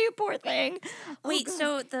 Oh, Wesley, you poor thing. Wait, God.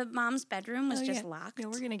 so the mom's bedroom was just Yeah. locked? Yeah,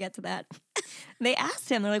 we're going to get to that. They asked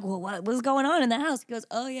him, they're like, well, what was going on in the house? He goes,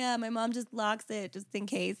 oh, yeah, my mom just locks it just in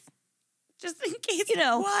case. Just in case, You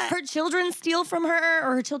know, what? her children steal from her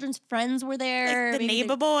or her children's friends were there. Like the Maybe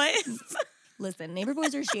neighbor boys? Listen, neighbor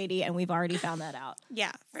boys are shady and we've already found that out.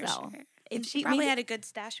 Yeah, for So, sure. if And she- she probably maybe- had a good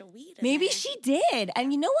stash of weed. in Maybe there. she did.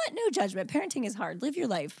 And you know what? No judgment. Parenting is hard. Live your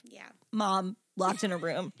life. Yeah. Mom locked in a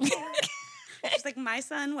room. She's like, my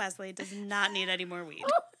son Wesley does not need any more weed.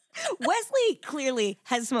 Wesley clearly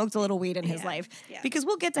has smoked a little weed in his Yeah, life yeah. because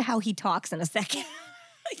we'll get to how he talks in a second,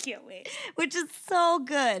 I can't wait. which is so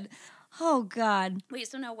good. Oh, God. Wait,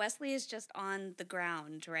 so now Wesley is just on the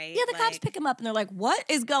ground, right? Yeah, the cops pick him up and they're like, what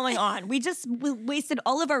is going on? We just wasted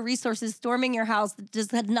all of our resources storming your house that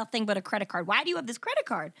just had nothing but a credit card. Why do you have this credit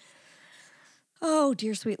card? Oh,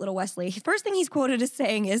 dear sweet little Wesley. First thing he's quoted as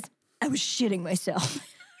saying is, I was shitting myself.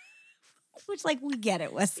 Which, like, we get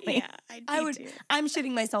it, Wesley. Yeah, I do too. I'm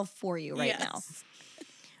shitting myself for you right now. Yes.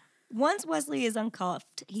 Once Wesley is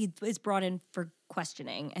uncuffed, he is brought in for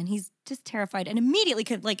questioning, and he's just terrified and immediately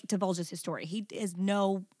divulges his story. He is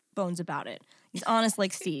no bones about it. He's honest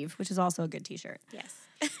like Steve, which is also a good T-shirt. Yes.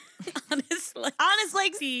 Honestly. Honest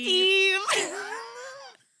like Steve.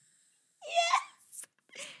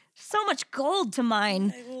 Yes. So much gold to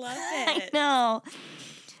mine. I love I it. know.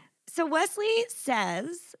 So Wesley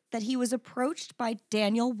says that he was approached by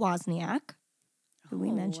Daniel Wozniak, who we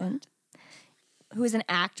Oh. mentioned, who is an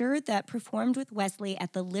actor that performed with Wesley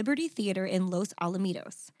at the Liberty Theater in Los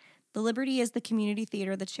Alamitos. The Liberty is the community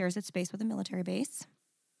theater that shares its space with a military base.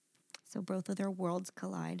 So both of their worlds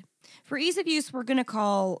collide. For ease of use, we're going to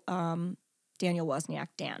call Daniel Wozniak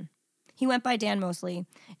Dan. He went by Dan mostly,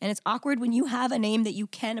 and it's awkward when you have a name that you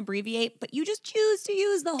can abbreviate, but you just choose to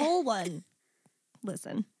use the whole one.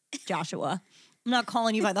 Listen, Joshua, I'm not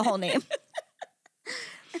calling you by the whole name.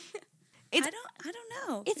 It's I don't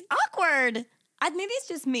know. it's awkward. Maybe it's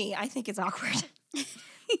just me. I think it's awkward.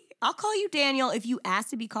 I'll call you Daniel if you ask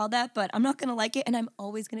to be called that, but I'm not going to like it, and I'm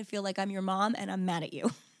always going to feel like I'm your mom, and I'm mad at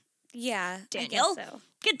you. Yeah, Daniel? I guess so.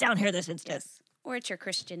 Get down here this instant. Yes. Or it's your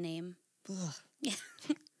Christian name. Yeah.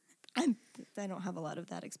 I don't have a lot of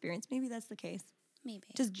that experience. Maybe that's the case. Maybe.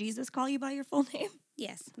 Does Jesus call you by your full name?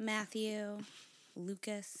 Yes. Matthew,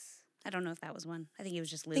 Lucas. I don't know if that was one. I think it was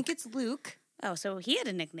just I Luke. think it's Luke. Oh, so he had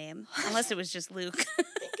a nickname. Unless it was just Luke. I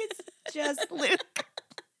think it's just Luke.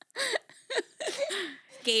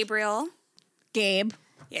 Gabriel. Gabe.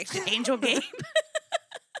 Yeah, actually, Angel Gabe.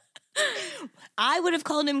 I would have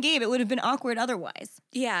called him Gabe. It would have been awkward otherwise.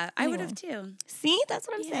 Yeah, I would Anyway. have too. See? That's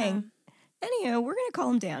what I'm saying. Anyhow, we're going to call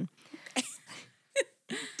him Dan.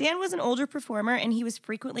 Dan was an older performer, and he was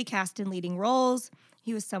frequently cast in leading roles.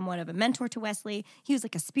 He was somewhat of a mentor to Wesley. He was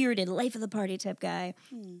like a spirited, life-of-the-party type guy.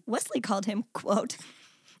 Wesley called him, quote,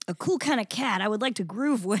 a cool kind of cat I would like to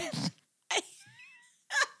groove with.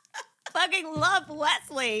 Fucking love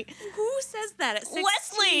Wesley. Who says that at 16?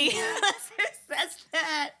 Wesley. That's who says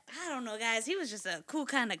that. I don't know, guys. He was just a cool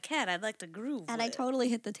kind of cat I'd like to groove And with. I totally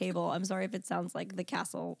hit the table. I'm sorry if it sounds like the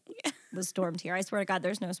castle was stormed here. I swear to God,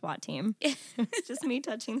 there's no SWAT team. It's just me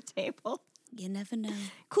touching the table. You never know.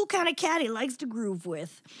 Cool kind of cat he likes to groove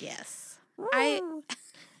with. Yes. Woo. I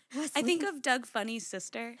Wesley. think of Doug Funny's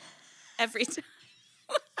sister every time.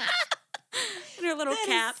 And her little That is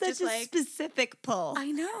cap, such just a like, specific pull.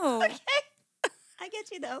 I know. I get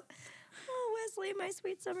you though. Oh, Wesley, my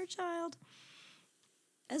sweet summer child.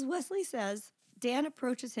 As Wesley says, Dan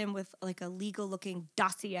approaches him with like a legal-looking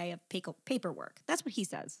dossier of paperwork. That's what he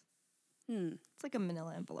says. It's like a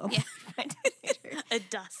manila envelope. Yeah. A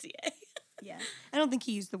dossier. Yeah. I don't think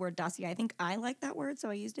he used the word dossier. I think I like that word, so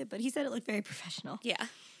I used it. But he said it looked very professional. Yeah.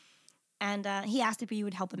 And he asked if he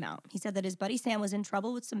would help him out. He said that his buddy Sam was in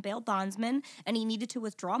trouble with some bail bondsmen, and he needed to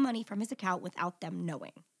withdraw money from his account without them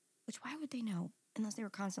knowing. Which, why would they know? Unless they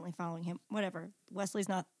were constantly following him. Whatever. Wesley's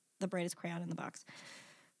not the brightest crayon in the box.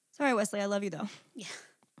 Sorry, Wesley. I love you, though. Yeah.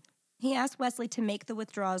 He asked Wesley to make the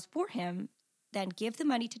withdrawals for him, then give the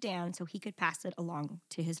money to Dan so he could pass it along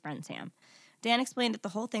to his friend Sam. Dan explained that the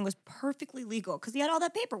whole thing was perfectly legal because he had all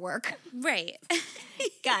that paperwork. Right.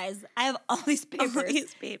 Guys, I have all these papers. All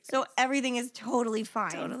these papers. So everything is totally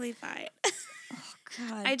fine. Totally fine.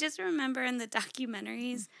 God. I just remember in the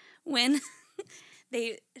documentaries when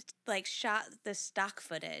they like shot the stock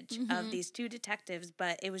footage of these two detectives,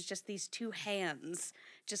 but it was just these two hands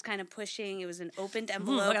just kind of pushing. It was an opened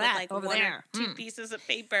envelope with that, like over one there. or two pieces of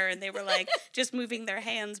paper, and they were like just moving their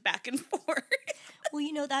hands back and forth.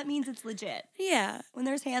 Well, that means it's legit. Yeah. When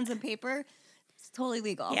there's hands and paper, it's totally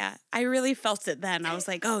legal. Yeah. I really felt it then. I was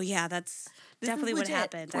like, oh, yeah, that's definitely what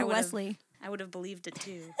happened. Or Wesley. I would have believed it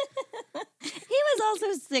too. He was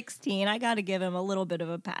also 16. I got to give him a little bit of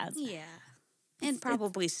a pass. Yeah. And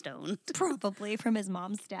probably stoned. Probably from his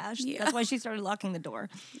mom's stash. Yeah. That's why she started locking the door.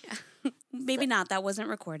 Yeah. Maybe not. That wasn't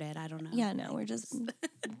recorded. I don't know. Yeah, no, we're just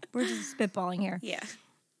spitballing here. Yeah.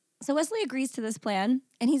 So Wesley agrees to this plan,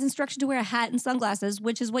 and he's instructed to wear a hat and sunglasses,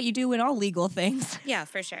 which is what you do in all legal things. Yeah,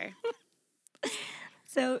 for sure.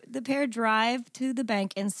 So the pair drive to the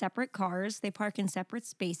bank in separate cars. They park in separate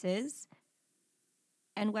spaces.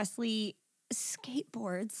 And Wesley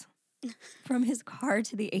skateboards from his car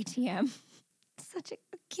to the ATM. Such a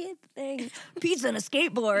kid thing. Pizza and a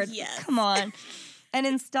skateboard. Yes. Come on.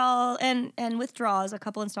 And withdraws a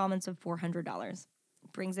couple installments of $400.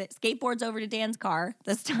 Brings it, skateboards over to Dan's car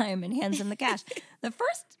this time and hands him the cash. The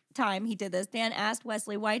first time he did this, Dan asked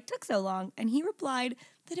Wesley why it took so long, and he replied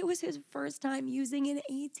that it was his first time using an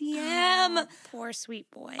ATM. Oh, poor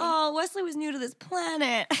sweet boy. Oh, Wesley was new to this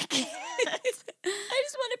planet. I can't. I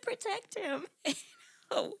just want to protect him.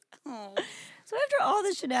 Oh. So after all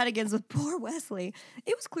the shenanigans with poor Wesley,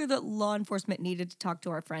 it was clear that law enforcement needed to talk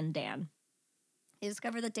to our friend Dan. They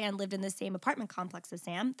discovered that Dan lived in the same apartment complex as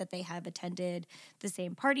Sam, that they have attended the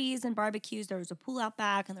same parties and barbecues. There was a pool out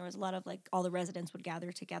back, and there was a lot of, like, all the residents would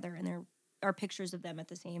gather together, and there are pictures of them at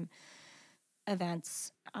the same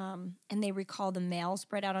events. And they recall the mail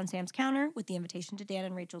spread out on Sam's counter with the invitation to Dan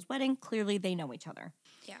and Rachel's wedding. Clearly, they know each other.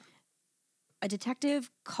 Yeah. A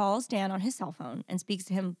detective calls Dan on his cell phone and speaks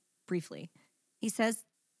to him briefly. He says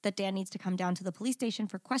that Dan needs to come down to the police station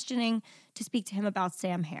for questioning to speak to him about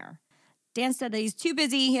Sam Hare. Dan said that he's too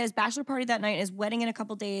busy. He has his bachelor party that night, his wedding in a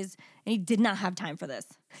couple days, and he did not have time for this.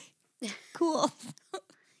 Cool.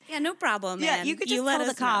 Yeah, no problem, man. Yeah, you could just let tell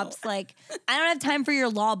the us cops, know. like, I don't have time for your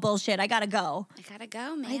law bullshit. I gotta go. I gotta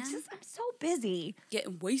go, man. I'm so busy.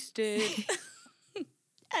 Getting wasted.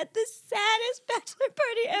 At the saddest bachelor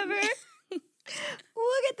party ever.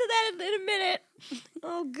 We'll get to that in a minute.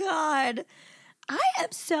 Oh, God. I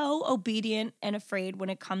am so obedient and afraid when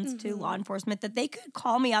it comes to law enforcement that they could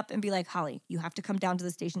call me up and be like, Holly, you have to come down to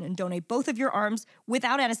the station and donate both of your arms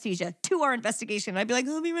without anesthesia to our investigation. I'd be like,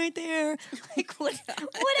 I'll be right there. Like, whatever.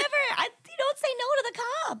 You don't say no to the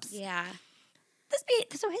cops. Yeah.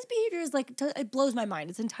 So his behavior is like, it blows my mind.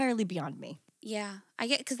 It's entirely beyond me. Yeah. I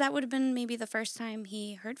get, because that would have been maybe the first time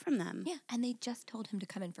he heard from them. Yeah, and they just told him to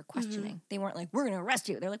come in for questioning. They weren't like, we're going to arrest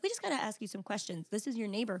you. They're like, we just got to ask you some questions. This is your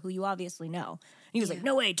neighbor who you obviously know. And he was like,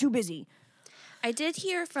 no way, too busy. I did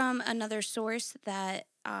hear from another source that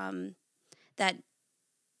that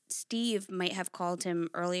Steve might have called him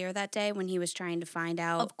earlier that day when he was trying to find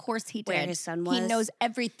out Of course he did. where his son was. He knows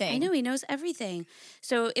everything. I know, he knows everything.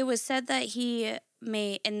 So it was said that he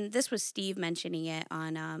may, and this was Steve mentioning it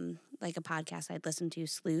on like a podcast I'd listened to,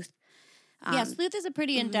 Sleuth. Yeah, Sleuth is a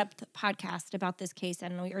pretty in-depth podcast about this case,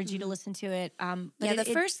 and we urge you to listen to it. But Yeah, the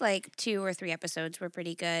first like 2 or 3 episodes were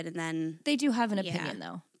pretty good, and then they do have an opinion,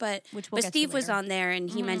 though. But Which we'll get to Steve was later. on there, and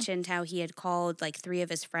he mentioned how he had called like 3 of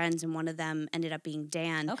his friends, and one of them ended up being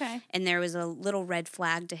Dan. Okay. And there was a little red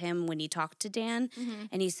flag to him when he talked to Dan,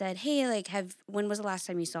 and he said, "Hey, like, when was the last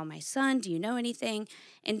time you saw my son? Do you know anything?"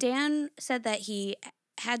 And Dan said that he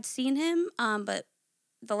had seen him, but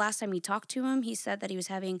the last time he talked to him, he said that he was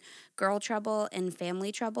having girl trouble and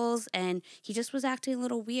family troubles, and he just was acting a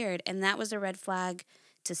little weird, and that was a red flag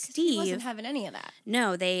to Steve. He wasn't having any of that.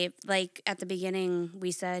 No, they, like, at the beginning,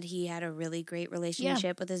 we said he had a really great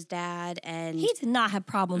relationship with his dad, and He did not have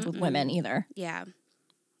problems with women either. yeah,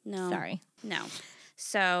 no, Sorry. no.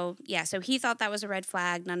 So yeah, so he thought that was a red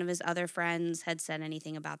flag. None of his other friends had said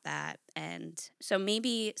anything about that, and so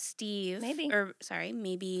maybe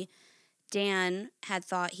maybe Dan had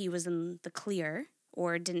thought he was in the clear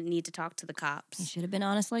or didn't need to talk to the He cops. should have been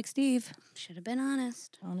honest like Steve. Should have been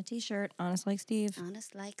honest. On a t-shirt, honest like Steve.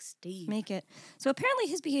 Honest like Steve. Make it. So apparently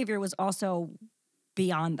his behavior was also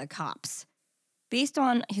beyond the cops. Based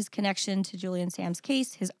on his connection to Julie and Sam's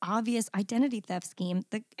case, his obvious identity theft scheme,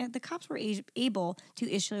 the cops were able to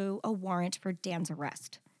issue a warrant for Dan's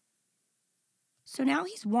arrest. So now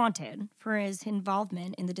he's wanted for his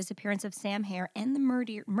involvement in the disappearance of Sam Hare and the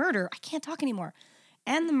murder, I can't talk anymore,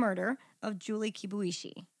 and the murder of Julie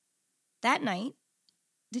Kibuishi. That night,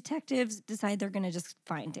 detectives decide they're going to just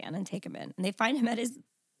find Dan and take him in. And they find him at his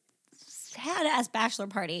sad-ass bachelor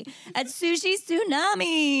party at Sushi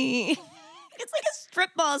Tsunami. It's like a strip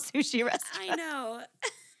mall sushi restaurant. I know.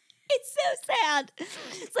 It's so sad.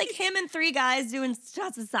 It's like him and 3 guys doing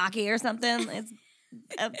shots of sake or something. It's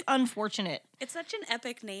unfortunate. It's such an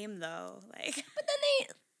epic name, though. Like, But then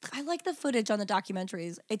I like the footage on the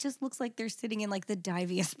documentaries. It just looks like they're sitting in like the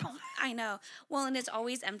diviest bar. I know. Well, and it's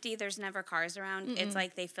always empty. There's never cars around. It's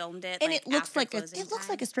like they filmed it, And like, it looks after like closing it looks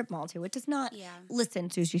time. like a strip mall too. It does not. Yeah. Listen,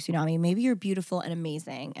 Sushi Tsunami, maybe you're beautiful and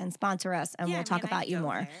amazing, and sponsor us, and Yeah, we'll I talk mean, about I'd you go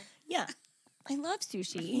more. there. Yeah, I love Me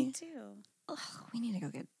sushi. too. Ugh, we need to go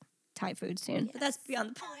get Thai food soon, but that's Yes.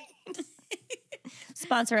 beyond the point.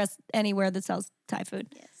 Sponsor us anywhere that sells Thai food.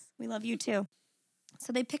 Yes. We love you too.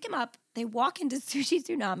 So they pick him up. They walk into Sushi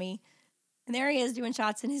Tsunami, and there he is doing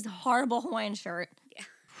shots in his horrible Hawaiian shirt.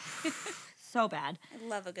 Yeah. So bad. I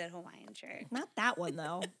love a good Hawaiian shirt. Not that one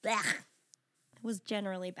though. Blech. It was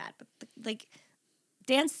generally bad, but like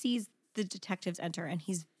Dan sees the detectives enter and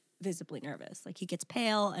he's visibly nervous. Like he gets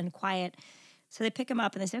pale and quiet. So they pick him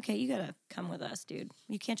up and they say, "Okay, you gotta come with us, dude.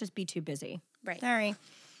 You can't just be too busy." Right. Sorry.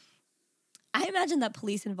 I imagine that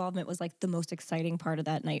police involvement was like the most exciting part of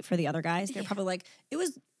that night for the other guys. They're probably like, it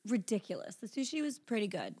was ridiculous. The sushi was pretty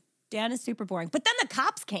good. Dan is super boring. But then the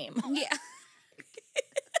cops came. Yeah.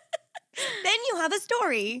 Then you have a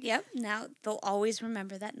story. Yep. Now they'll always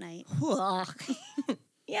remember that night.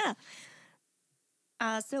 Yeah.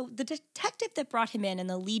 So the detective that brought him in and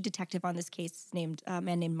the lead detective on this case is named a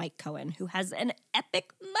man named Mike Cohen, who has an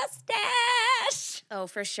epic mustache. Oh,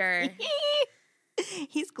 for sure.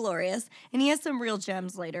 He's glorious. And he has some real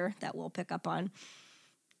gems later that we'll pick up on.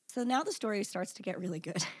 So now the story starts to get really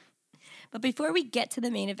good. But before we get to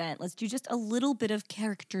the main event, let's do just a little bit of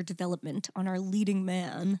character development on our leading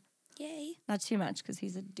man. Yay. Not too much, because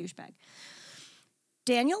he's a douchebag.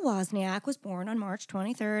 Daniel Wozniak was born on March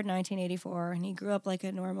 23rd, 1984, and he grew up like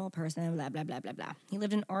a normal person, blah, blah, blah, blah, blah. He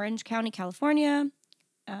lived in Orange County, California.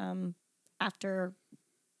 After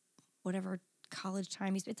whatever college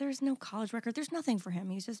time there's no college record. There's nothing for him.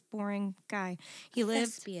 He's just a boring guy. He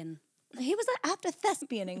Thespian. was after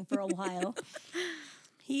thespianing for a while.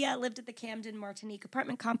 He lived at the Camden Martinique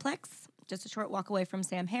apartment complex, just a short walk away from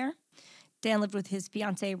Sam Hare. Dan lived with his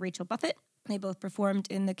fiancée, Rachel Buffett. They both performed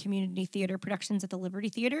in the community theater productions at the Liberty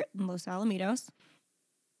Theater in Los Alamitos.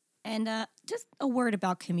 And just a word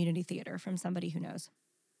about community theater from somebody who knows.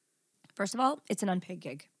 First of all, it's an unpaid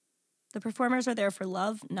gig. The performers are there for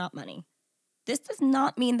love, not money. This does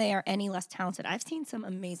not mean they are any less talented. I've seen some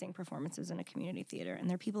amazing performances in a community theater, and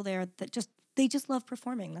there are people there that they just love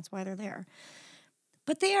performing. That's why they're there.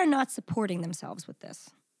 But they are not supporting themselves with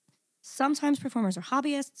this. Sometimes performers are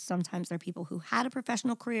hobbyists. Sometimes they're people who had a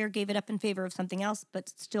professional career, gave it up in favor of something else, but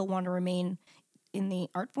still want to remain in the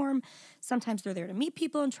art form. Sometimes they're there to meet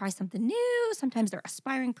people and try something new. Sometimes they're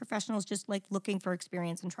aspiring professionals just like looking for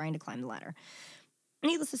experience and trying to climb the ladder.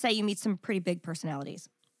 Needless to say, you meet some pretty big personalities.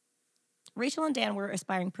 Rachel and Dan were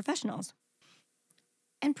aspiring professionals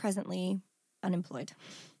and presently unemployed.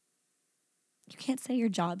 You can't say your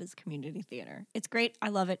job is community theater. It's great. I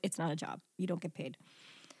love it. It's not a job. You don't get paid.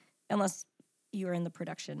 Unless you were in the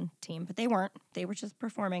production team, but they weren't. They were just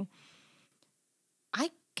performing. I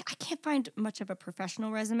can't find much of a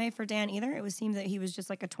professional resume for Dan either. It would seem that he was just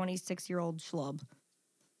like a 26-year-old schlub.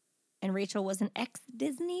 And Rachel was an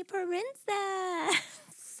ex-Disney princess.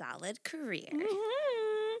 Solid career.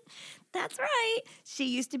 Mhm. That's right. She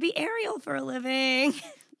used to be Ariel for a living.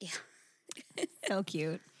 Yeah. So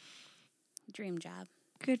cute. Dream job.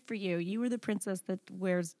 Good for you. You were the princess that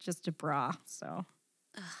wears just a bra, so.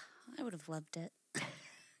 I would have loved it. I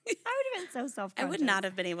would have been so self-conscious. I would not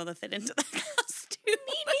have been able to fit into that costume.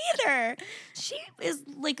 Me neither. She is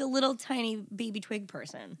like a little tiny baby twig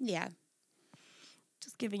person. Yeah.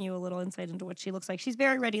 Just giving you a little insight into what she looks like. She's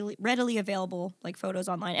very readily available, like photos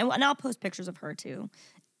online. And I'll post pictures of her too,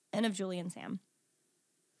 and of Julie and Sam.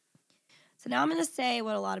 So now I'm going to say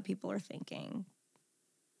what a lot of people are thinking.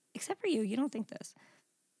 Except for you. You don't think this.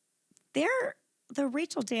 The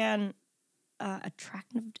Rachel Dan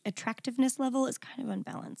attractiveness level is kind of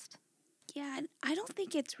unbalanced. Yeah, I don't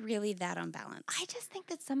think it's really that unbalanced. I just think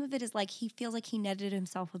that some of it is like he feels like he netted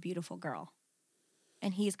himself a beautiful girl.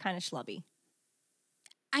 And he's kind of schlubby.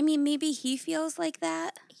 I mean, maybe he feels like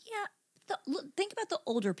that. Yeah. Think about the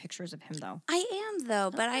older pictures of him, though. I am, though,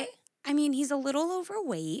 but Okay. I mean, he's a little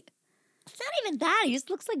overweight. It's not even that. He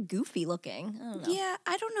just looks like goofy looking. I don't know. Yeah,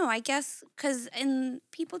 I don't know. I guess because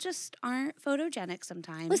people just aren't photogenic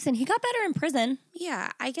sometimes. Listen, he got better in prison.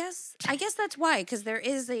 Yeah, I guess that's why, because there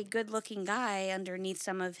is a good-looking guy underneath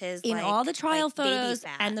some of his In all the trial like, baby photos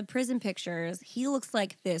fat. and the prison pictures, he looks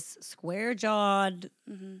like this square-jawed,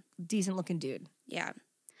 Mm-hmm. decent-looking dude. Yeah.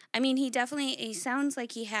 I mean, he sounds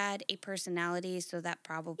like he had a personality, so that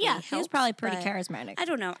probably Yeah, helps, he was probably pretty but charismatic. I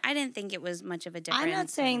don't know. I didn't think it was much of a difference. I'm not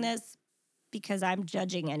saying and- this because I'm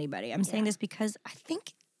judging anybody. I'm saying Yeah. this because I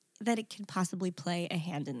think that it could possibly play a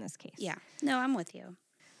hand in this case. Yeah. No, I'm with you.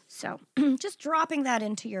 So, just dropping that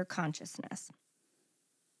into your consciousness.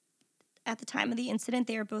 At the time of the incident,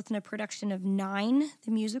 they were both in a production of Nine,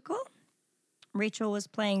 the musical. Rachel was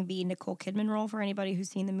playing the Nicole Kidman role for anybody who's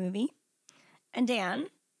seen the movie. And Dan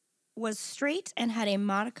was straight and had a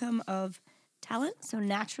modicum of talent. So,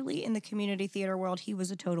 naturally, in the community theater world, he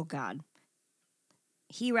was a total god.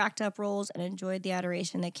 He racked up roles and enjoyed the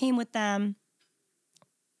adoration that came with them.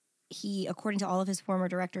 He, according to all of his former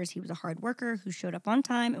directors, he was a hard worker who showed up on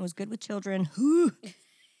time and was good with children.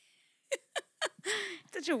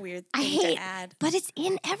 Such a weird I thing hate, to add. but it's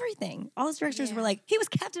in everything. All his directors were Yeah. like, he was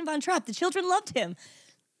Captain Von Trapp. The children loved him.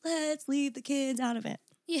 Let's leave the kids out of it.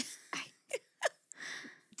 Yeah.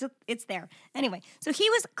 It's there. Anyway, so he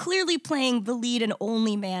was clearly playing the lead and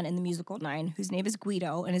only man in the musical Nine, whose name is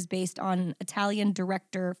Guido and is based on Italian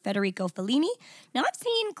director Federico Fellini. Now, I've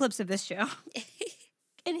seen clips of this show,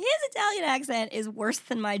 and his Italian accent is worse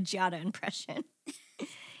than my Giada impression.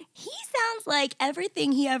 He sounds like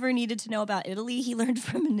everything he ever needed to know about Italy he learned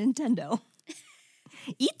from a Nintendo.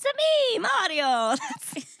 It's a me, Mario.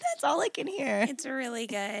 That's all I can hear. It's really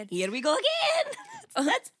good. Here we go again.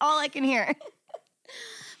 That's all I can hear.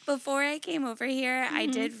 Before I came over here, I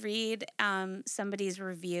did read somebody's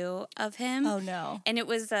review of him. Oh, no. And it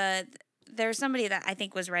was there's somebody that I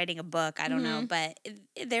think was writing a book. I don't know, but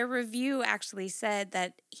their review actually said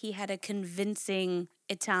that he had a convincing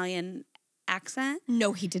Italian accent.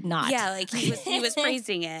 No, he did not. Yeah, like he was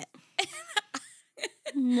praising it.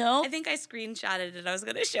 No. I think I screenshotted it. I was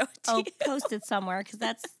going to show it to I'll you. post it somewhere because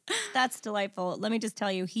that's delightful. Let me just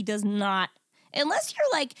tell you, he does not. Unless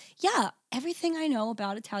you're like, yeah, everything I know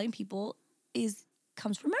about Italian people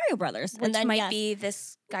comes from Mario Brothers, Which and then might be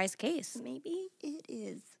this guy's case. maybe it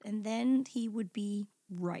is, and then he would be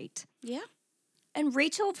right. Yeah. And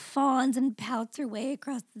Rachel fawns and pouts her way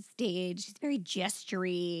across the stage. She's very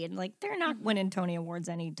gestury, and like they're not winning Tony Awards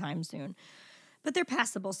anytime soon, but they're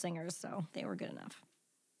passable singers, so they were good enough.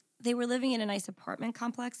 They were living in a nice apartment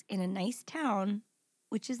complex in a nice town,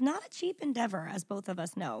 which is not a cheap endeavor, as both of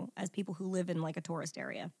us know, as people who live in like a tourist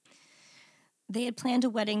area. They had planned a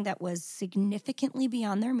wedding that was significantly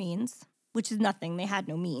beyond their means, which is nothing. They had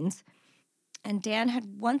no means. And Dan had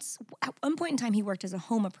at one point in time, he worked as a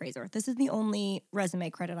home appraiser. This is the only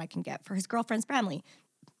resume credit I can get for his girlfriend's family.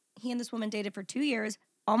 He and this woman dated for 2 years,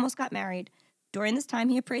 almost got married. During this time,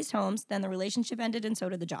 he appraised homes. Then the relationship ended, and so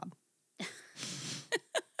did the job.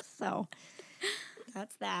 So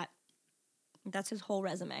that's that. That's his whole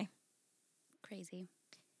resume. Crazy.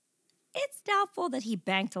 It's doubtful that he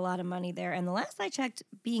banked a lot of money there. And the last I checked,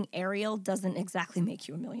 being Ariel doesn't exactly make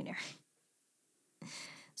you a millionaire.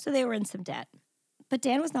 So they were in some debt. But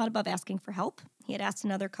Dan was not above asking for help. He had asked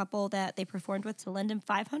another couple that they performed with to lend him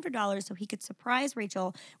 $500 so he could surprise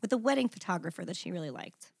Rachel with a wedding photographer that she really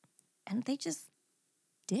liked. And they just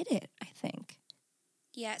did it, I think.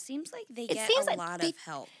 Yeah, it seems like they It get seems a like lot they- of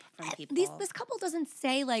help from people. This couple doesn't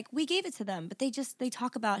say, like, we gave it to them, but they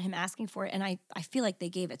talk about him asking for it, and I feel like they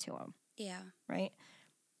gave it to him. Yeah. Right?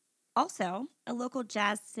 Also, a local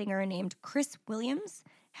jazz singer named Chris Williams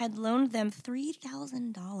had loaned them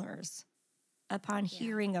 $3,000 upon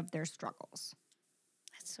hearing of their struggles.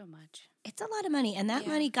 That's so much. It's a lot of money, and that Yeah.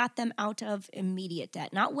 money got them out of immediate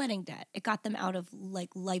debt, not wedding debt. It got them out of like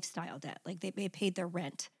lifestyle debt. Like they paid their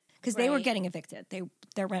rent because they were Right. getting evicted.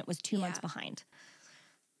 Their rent was 2 months Yeah. behind.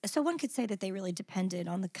 So one could say that they really depended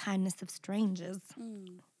on the kindness of strangers.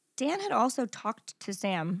 Dan had also talked to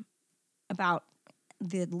Sam about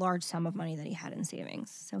the large sum of money that he had in savings.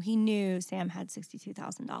 So he knew Sam had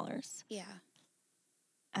 $62,000. Yeah.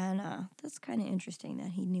 And that's kind of interesting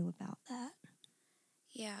that he knew about that.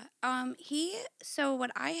 Yeah. So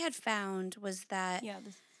what I had found was that Yeah,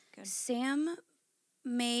 this is good. Sam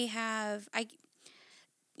may have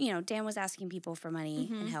Dan was asking people for money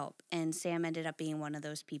and help, and Sam ended up being one of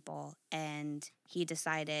those people, and he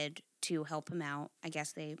decided to help him out. I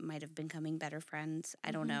guess they might have been becoming better friends.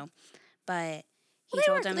 I don't know. But he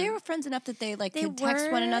told him they were friends enough that they They could text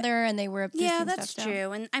one were- another and they were up to yeah, some that's stuff.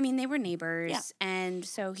 true. And I mean, they were neighbors. Yeah. And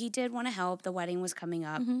so he did want to help. The wedding was coming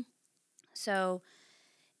up. Mhm. So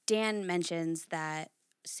Dan mentions that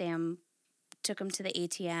Sam took him to the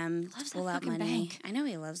ATM Loves to pull that out fucking money. bank. I know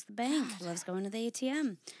he loves the bank. He loves going to the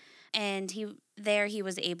ATM. And he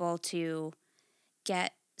was able to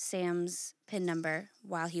get Sam's PIN number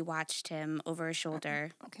while he watched him over his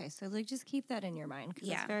shoulder. Okay, so like just keep that in your mind because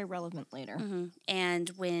Yeah. it's very relevant later. Mm-hmm. And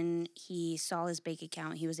when he saw his bank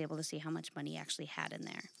account, he was able to see how much money he actually had in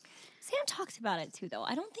there. Sam talks about it too, though.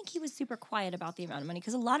 I don't think he was super quiet about the amount of money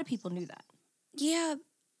because a lot of people knew that. Yeah,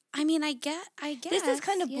 I mean, I guess. This is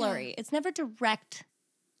kind of yeah. blurry. It's never direct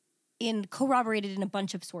corroborated in a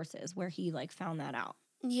bunch of sources where he like found that out.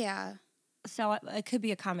 Yeah. So it could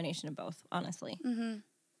be a combination of both, honestly. Mm-hmm.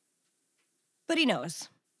 But he knows.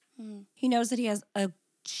 Mm. He knows that he has a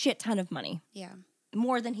shit ton of money, Yeah.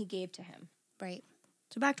 more than he gave to him. Right.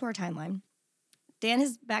 So back to our timeline. Dan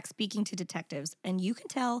is back speaking to detectives, and you can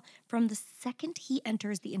tell from the second he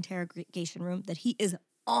enters the interrogation room that he is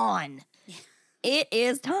on. Yeah. It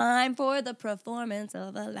is time for the performance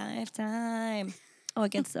of a lifetime. Oh,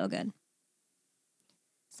 it gets so good.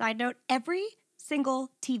 Side note, every single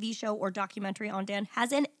TV show or documentary on Dan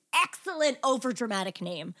has an excellent overdramatic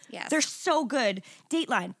name. Yes. They're so good.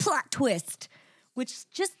 Dateline, plot twist, which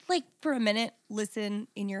just like for a minute, listen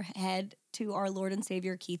in your head to our Lord and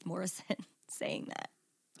Savior Keith Morrison saying that.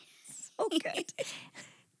 So good.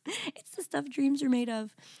 It's the stuff dreams are made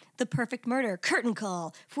of. The Perfect Murder, Curtain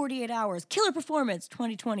Call, 48 Hours, Killer Performance,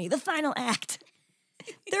 2020, The Final Act.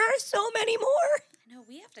 There are so many more. I know,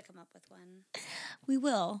 we have to come up with one. We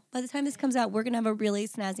will. By the time this comes out, we're going to have a really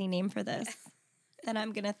snazzy name for this that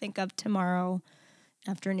I'm going to think of tomorrow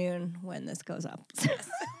afternoon when this goes up.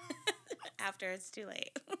 After it's too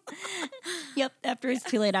late. Yep, after it's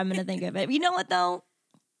too late, I'm going to think of it. You know what, though?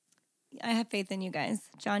 I have faith in you guys.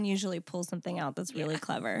 John usually pulls something out that's really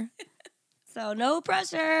clever. So no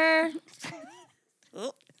pressure.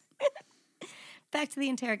 Oh. Back to the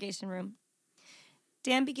interrogation room.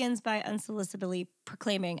 Dan begins by unsolicitedly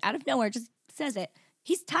proclaiming, out of nowhere, just says it,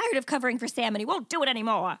 he's tired of covering for Sam and he won't do it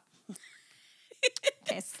anymore.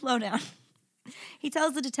 Okay, slow down. He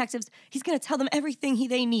tells the detectives he's going to tell them everything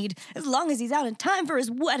they need as long as he's out in time for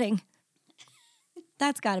his wedding.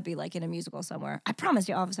 That's got to be like in a musical somewhere. I promise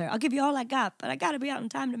you, officer, I'll give you all I got, but I got to be out in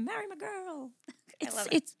time to marry my girl.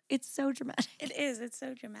 It's so dramatic. It is. It's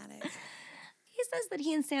so dramatic. He says that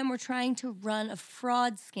he and Sam were trying to run a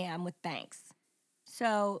fraud scam with banks.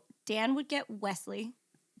 So Dan would get Wesley,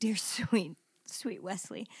 dear sweet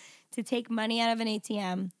Wesley, to take money out of an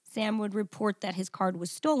ATM. Sam would report that his card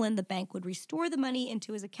was stolen. The bank would restore the money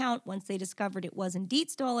into his account once they discovered it was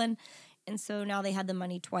indeed stolen. And so now they had the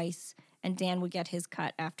money twice, and Dan would get his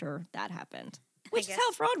cut after that happened. Which is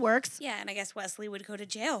how fraud works. Yeah, and I guess Wesley would go to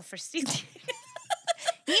jail for stealing.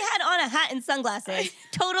 He had on a hat and sunglasses.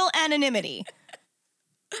 Total anonymity.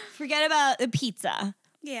 Forget about the pizza.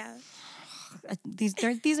 Yeah.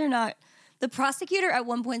 These are not... The prosecutor at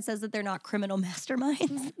one point says that they're not criminal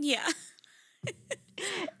masterminds. Yeah.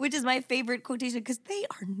 Which is my favorite quotation because they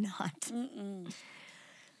are not. Mm-mm.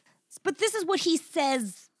 But this is what he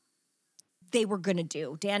says they were going to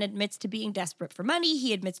do. Dan admits to being desperate for money.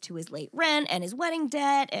 He admits to his late rent and his wedding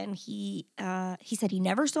debt. And he said he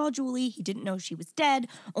never saw Julie. He didn't know she was dead,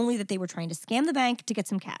 only that they were trying to scam the bank to get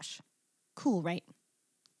some cash. Cool, right?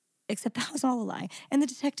 Except that was all a lie. And the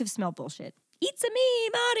detectives smell bullshit. It's-a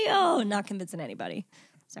me, Mario! Not convincing anybody.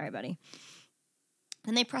 Sorry, buddy.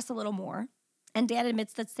 Then they press a little more. And Dan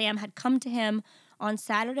admits that Sam had come to him on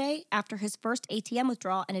Saturday after his first ATM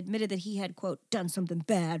withdrawal and admitted that he had, quote, done something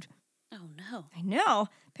bad. Oh, no. I know.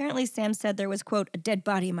 Apparently, Sam said there was, quote, a dead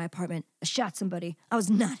body in my apartment. I shot somebody. I was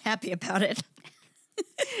not happy about it.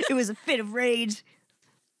 It was a fit of rage.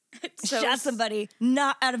 Shot somebody,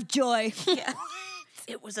 not out of joy. Yeah.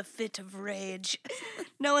 It was a fit of rage.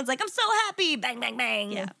 No one's like, I'm so happy. Bang, bang,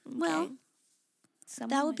 bang. Yeah. Well,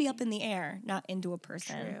 that would be up in the air, not into a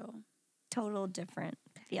person. True. Total different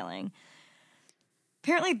feeling.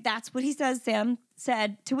 Apparently, that's what he says, Sam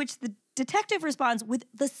said, to which the detective responds with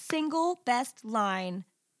the single best line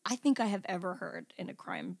I think I have ever heard in a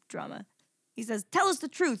crime drama. He says, tell us the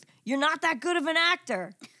truth. You're not that good of an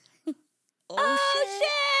actor.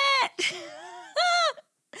 Oh, shit!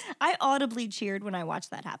 I audibly cheered when I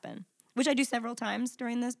watched that happen, which I do several times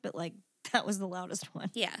during this, but like that was the loudest one.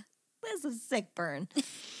 Yeah. This is a sick burn.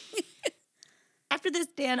 After this,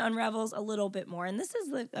 Dan unravels a little bit more, and this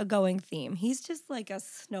is a going theme. He's just like a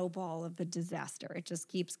snowball of a disaster. It just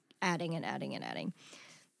keeps adding and adding and adding.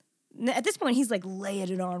 At this point, he's like laying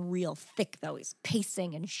it on real thick, though. He's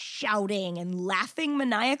pacing and shouting and laughing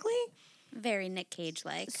maniacally. Very Nick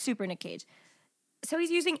Cage-like. Super Nick Cage. So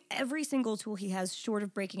he's using every single tool he has short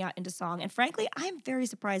of breaking out into song. And frankly, I'm very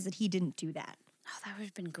surprised that he didn't do that. Oh, that would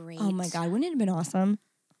have been great. Oh my God, wouldn't it have been awesome?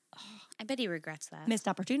 I bet he regrets that. Missed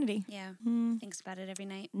opportunity. Yeah. Mm. Thinks about it every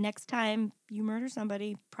night. Next time you murder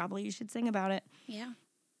somebody, probably you should sing about it. Yeah.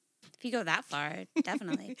 If you go that far,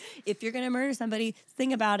 definitely. If you're going to murder somebody,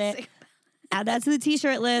 sing about it. Add that to the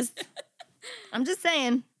t-shirt list. I'm just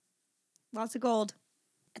saying. Lots of gold.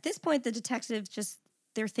 At this point, the detectives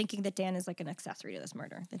they're thinking that Dan is like an accessory to this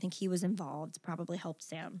murder. They think he was involved, probably helped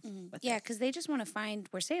Sam with Yeah, this. because they just want to find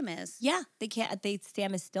where Sam is. Yeah, they can't.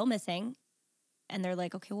 Sam is still missing. And they're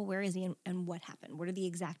like, okay, well, where is he and what happened? What are the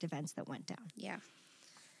exact events that went down? Yeah.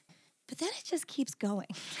 But then it just keeps going.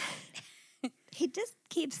 He just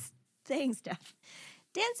keeps saying stuff.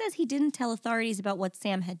 Dan says he didn't tell authorities about what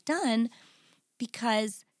Sam had done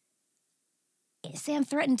because Sam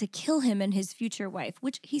threatened to kill him and his future wife,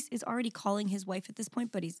 which he is already calling his wife at this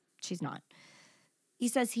point, but she's not. He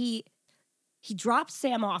says he dropped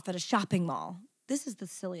Sam off at a shopping mall. This is the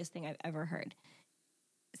silliest thing I've ever heard.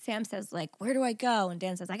 Sam says, like, where do I go? And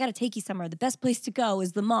Dan says, I got to take you somewhere. The best place to go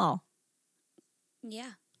is the mall.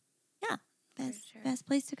 Yeah. Yeah, sure. best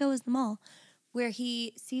place to go is the mall, where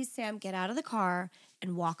he sees Sam get out of the car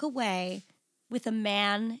and walk away with a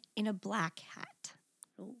man in a black hat.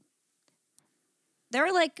 Ooh. There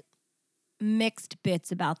are like mixed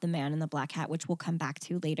bits about the man in the black hat, which we'll come back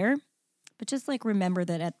to later. But just like remember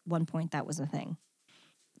that at one point that was a thing.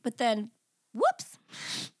 But then, whoops,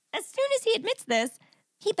 as soon as he admits this,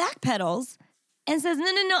 he backpedals and says,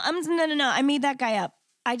 no, I made that guy up.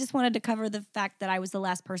 I just wanted to cover the fact that I was the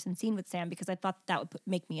last person seen with Sam because I thought that would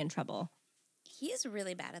make me in trouble. He is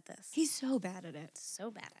really bad at this. He's so bad at it.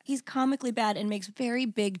 So bad at it. He's comically bad and makes very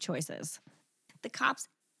big choices. The cops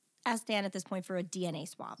ask Dan at this point for a DNA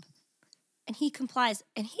swab. And he complies.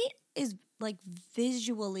 And he is like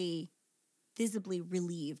visibly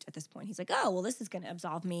relieved at this point. He's like, oh, well, this is going to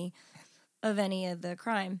absolve me of any of the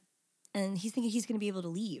crime. And he's thinking he's going to be able to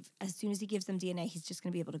leave. As soon as he gives them DNA, he's just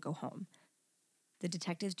going to be able to go home. The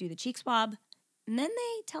detectives do the cheek swab. And then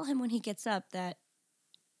they tell him when he gets up that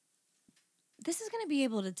this is going to be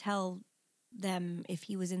able to tell them if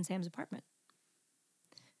he was in Sam's apartment.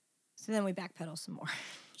 So then we backpedal some more.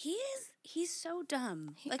 He's so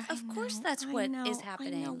dumb. Of course that's what is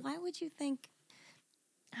happening. I know. Why would you think?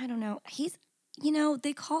 I don't know.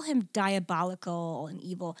 They call him diabolical and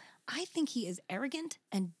evil. I think he is arrogant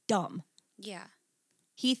and dumb. Yeah.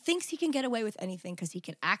 He thinks he can get away with anything because he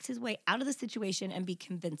can act his way out of the situation and be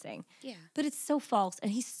convincing. Yeah. But it's so false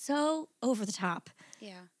and he's so over the top.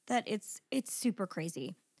 Yeah. That it's super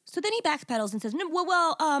crazy. So then he backpedals and says, "No,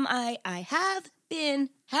 well, I have been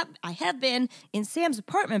in Sam's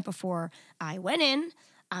apartment before. I went in,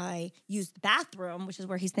 I used the bathroom, which is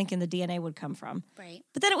where he's thinking the DNA would come from. Right.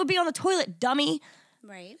 But then it would be on the toilet, dummy.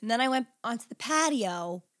 Right. And then I went onto the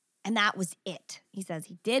patio, and that was it." He says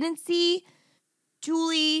he didn't see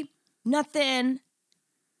Julie, nothing.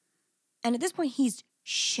 And at this point, he's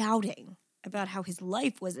shouting about how his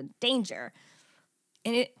life was in danger.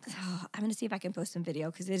 And I'm going to see if I can post some video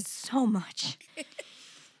because it is so much.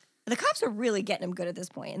 The cops are really getting him good at this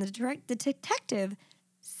point. And the detective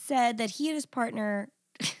said that he and his partner,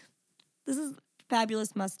 this is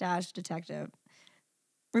fabulous mustache detective,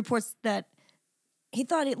 reports that he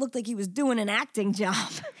thought it looked like he was doing an acting job.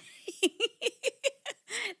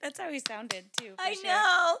 That's how he sounded, too. I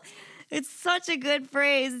know. It's such a good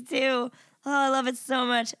phrase, too. Oh, I love it so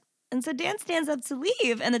much. And so Dan stands up to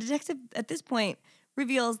leave, and the detective at this point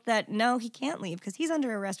reveals that no, he can't leave because he's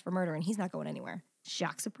under arrest for murder and he's not going anywhere.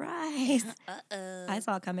 Shock, surprise. Uh-oh. I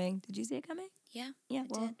saw it coming. Did you see it coming? Yeah. Yeah,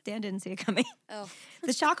 well, did. Dan didn't see it coming. Oh.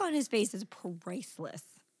 The shock on his face is priceless.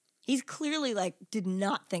 He's clearly, did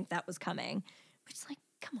not think that was coming. Which is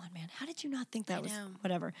come on, man. How did you not think that was... know.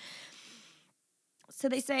 Whatever. So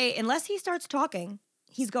they say, unless he starts talking,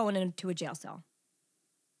 he's going into a jail cell.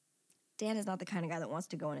 Dan is not the kind of guy that wants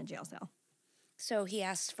to go in a jail cell. So he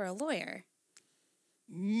asked for a lawyer.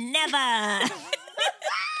 Never!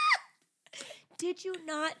 Did you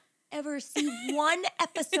not ever see one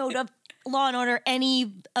episode of Law and Order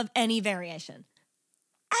of any variation?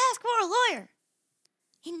 Ask for a lawyer.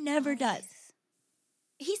 He never does.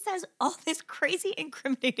 He says all this crazy,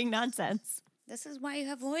 incriminating nonsense. This is why you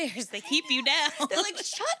have lawyers. They keep you down. They're like,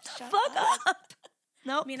 shut the fuck up.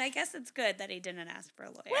 Nope. I mean, I guess it's good that he didn't ask for a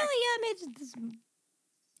lawyer. Well, yeah, maybe this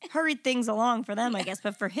hurried things along for them, I guess.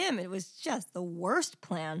 But for him, it was just the worst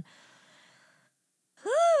plan.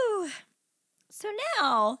 Whew. So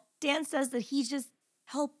now, Dan says that he just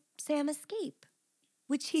helped Sam escape,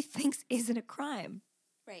 which he thinks isn't a crime.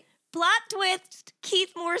 Right. Plot twist,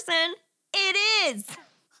 Keith Morrison, it is.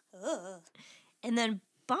 Ugh. And then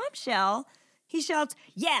bombshell, he shouts,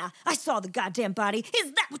 "Yeah, I saw the goddamn body.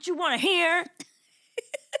 Is that what you want to hear?"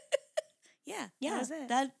 Yeah, Yeah, that was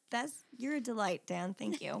it. that's you're a delight, Dan.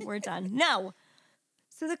 Thank you. We're done. No.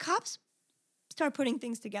 So the cops start putting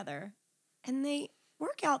things together, and they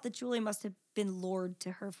work out that Julie must have been lured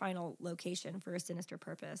to her final location for a sinister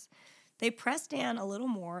purpose. They press Dan a little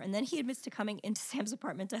more, and then he admits to coming into Sam's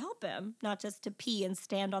apartment to help him, not just to pee and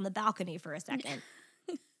stand on the balcony for a second.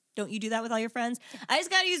 Don't you do that with all your friends? I just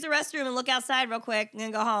got to use the restroom and look outside real quick and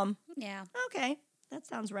then go home. Yeah. Okay, that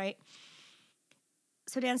sounds right.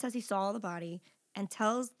 So Dan says he saw the body and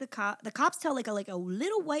tells the cops tell like a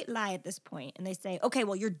little white lie at this point, and they say, okay,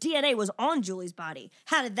 well, your DNA was on Julie's body.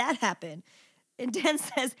 How did that happen? And Dan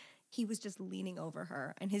says he was just leaning over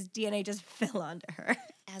her and his DNA just fell onto her.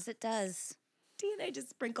 As it does. DNA just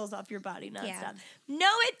sprinkles off your body nonstop. Yeah. No,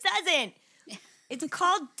 it doesn't. It's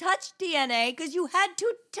called touch DNA because you had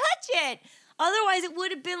to touch it. Otherwise, it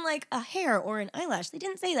would have been like a hair or an eyelash. They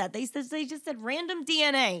didn't say that. They just said random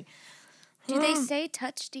DNA. Do they say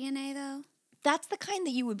touch DNA, though? That's the kind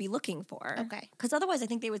that you would be looking for. Okay. Because otherwise, I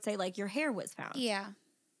think they would say, like, your hair was found. Yeah.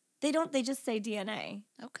 They don't. They just say DNA.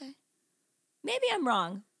 Okay. Maybe I'm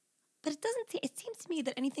wrong. But it seems to me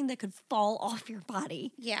that anything that could fall off your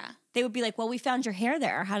body, Yeah. they would be like, well, we found your hair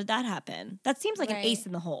there. How did that happen? That seems like an Right. ace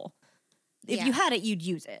in the hole. If Yeah. you had it, you'd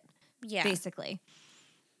use it. Yeah. Basically.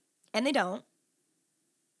 And they don't.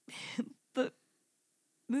 But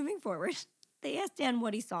moving forward, they asked Dan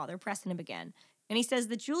what he saw. They're pressing him again. And he says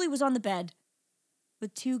that Julie was on the bed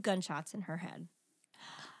with 2 gunshots in her head.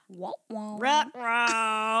 Whoa, whoa.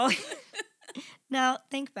 Ruh-roh. Now,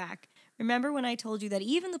 think back. Remember when I told you that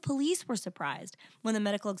even the police were surprised when the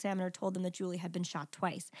medical examiner told them that Julie had been shot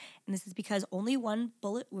twice? And this is because only 1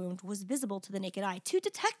 bullet wound was visible to the naked eye, to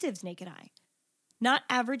detectives' naked eye. Not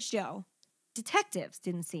average Joe. Detectives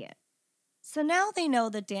didn't see it. So now they know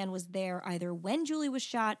that Dan was there either when Julie was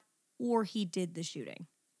shot or he did the shooting.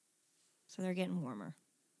 So they're getting warmer.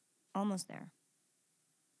 Almost there.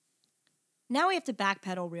 Now we have to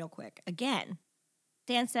backpedal real quick. Again,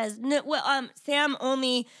 Dan says, no, well, Sam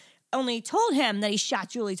only told him that he shot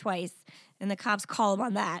Julie twice, and the cops call him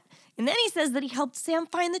on that. And then he says that he helped Sam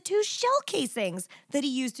find the 2 shell casings that he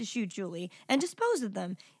used to shoot Julie and dispose of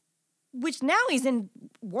them, which now he's in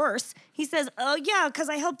worse. He says, oh, yeah, because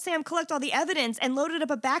I helped Sam collect all the evidence and loaded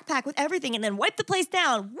up a backpack with everything and then wiped the place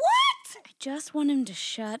down. What? I just want him to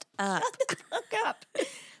shut up. Shut the fuck up.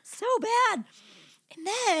 So bad. And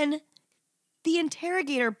then the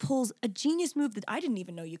interrogator pulls a genius move that I didn't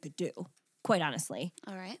even know you could do, quite honestly.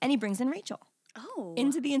 All right. And he brings in Rachel Oh.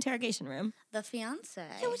 into the interrogation room. The fiance.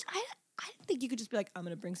 Yeah, which I didn't think you could just be like, I'm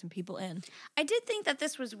going to bring some people in. I did think that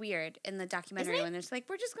this was weird in the documentary Isn't it? when there's like,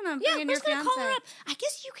 we're just going to Yeah, bring in we're your just going to fiance. call her up. I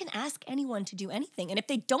guess you can ask anyone to do anything. And if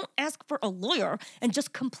they don't ask for a lawyer and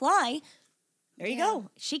just comply, there you Yeah. go.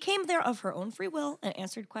 She came there of her own free will and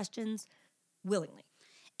answered questions willingly.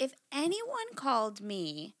 If anyone called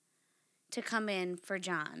me to come in for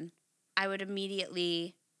John, I would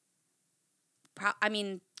immediately,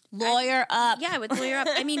 Lawyer up. yeah, I would lawyer up.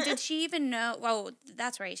 I mean, did she even know? Well,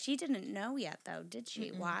 that's right. She didn't know yet, though, did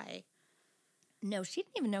she? Mm-mm. Why? No, she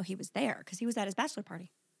didn't even know he was there because he was at his bachelor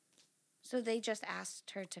party. So they just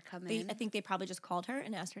asked her to come in. I think they probably just called her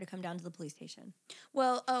and asked her to come down to the police station.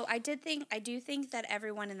 Well, I do think that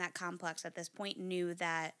everyone in that complex at this point knew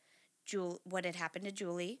that what had happened to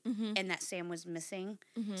Julie Mm-hmm. and that Sam was missing.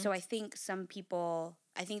 Mm-hmm. So I think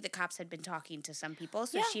the cops had been talking to some people,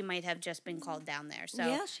 so Yeah. she might have just been called down there. So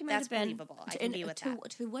yeah, she might that's have been. believable. I can be with that.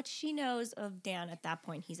 To what she knows of Dan at that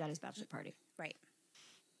point, he's at his bachelor party. Right.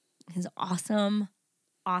 His awesome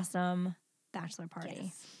bachelor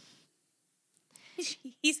party. Yes.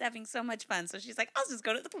 He's having so much fun, so she's like, I'll just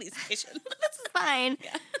go to the police station. This is fine.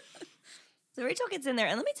 Yeah. So Rachel gets in there,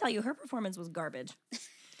 and let me tell you, her performance was garbage.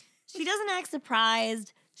 She doesn't act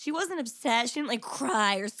surprised. She wasn't upset. She didn't like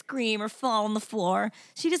cry or scream or fall on the floor.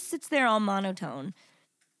 She just sits there all monotone.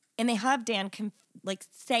 And they have Dan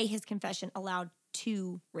say his confession aloud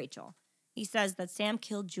to Rachel. He says that Sam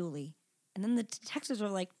killed Julie. And then the detectives are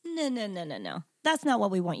like, no. That's not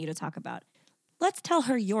what we want you to talk about. Let's tell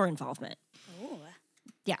her your involvement. Oh.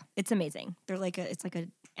 Yeah, it's amazing. It's like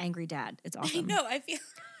an angry dad. It's awesome. I know. I feel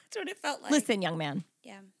that's what it felt like. Listen, young man.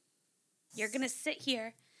 Yeah. You're going to sit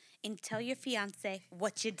here and tell your fiance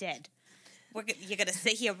what you did. You're going to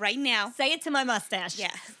sit here right now. Say it to my mustache.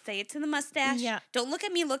 Yeah. Say it to the mustache. Yeah. Don't look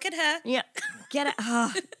at me. Look at her. Yeah. Get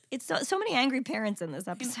it. It's so many angry parents in this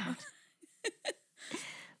episode.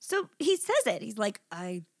 So he says it. He's like,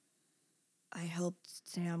 I helped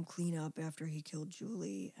Sam clean up after he killed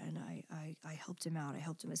Julie, and I helped him out. I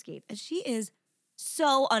helped him escape. And she is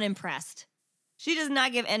so unimpressed. She does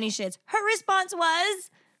not give any shits. Her response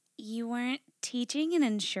was, You weren't teaching an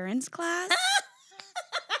insurance class?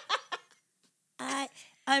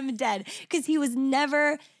 I'm dead. Because he was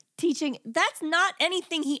never teaching. That's not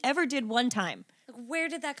anything he ever did one time. Where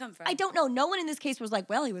did that come from? I don't know. No one in this case was like,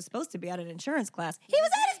 well, he was supposed to be at an insurance class. He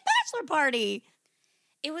was at his bachelor party.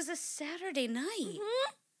 It was a Saturday night.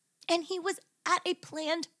 Mm-hmm. And he was at a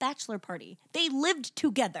planned bachelor party. They lived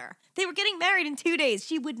together. They were getting married in 2 days.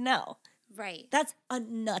 She would know. Right. That's a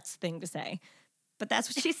nuts thing to say. But that's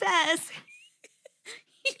what she says.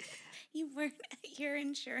 You weren't at your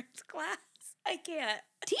insurance class? I can't.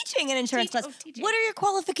 Teaching an insurance class. Teaching. What are your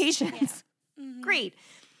qualifications? Yeah. Mm-hmm. Great.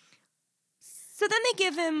 So then they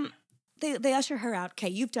give him, they usher her out. Okay,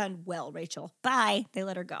 you've done well, Rachel. Bye. They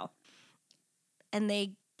let her go. And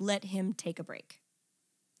they let him take a break.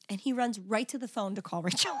 And he runs right to the phone to call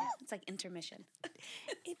Rachel. It's like intermission.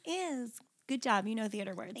 It is. Good job. You know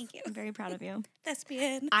theater words. Thank you. I'm very proud of you.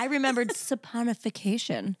 Thespian. I remembered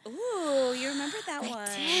saponification. Ooh, you remember that one.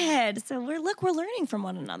 I did. So we're learning from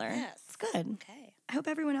one another. Yes. It's good. Okay. I hope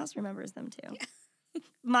everyone else remembers them too.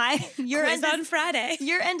 Yeah. Your Quiz end on Friday.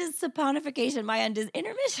 Your end is saponification. My end is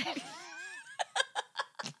intermission.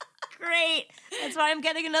 Great. That's why I'm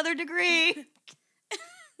getting another degree.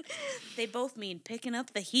 They both mean picking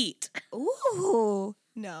up the heat. Ooh.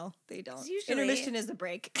 No, they don't. Usually- Intermission is a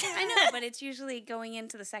break. I know, but it's usually going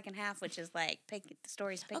into the second half, which is like the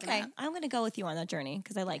story's picking Okay, up. I'm going to go with you on that journey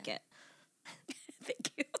because I like it.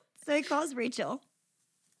 Thank you. So he calls Rachel.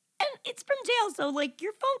 And it's from jail, so like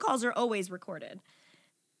your phone calls are always recorded.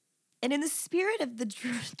 And in the spirit of the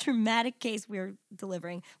dramatic case we're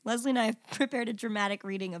delivering, Leslie and I have prepared a dramatic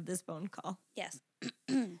reading of this phone call. Yes.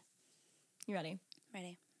 You ready?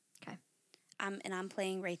 Ready. Okay. And I'm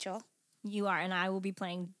playing Rachel. You are, and I will be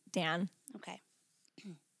playing Dan. Okay.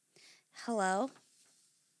 Hello.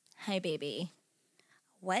 Hi, baby.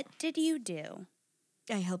 What did you do?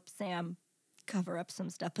 I helped Sam cover up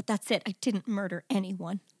some stuff, but that's it. I didn't murder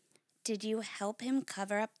anyone. Did you help him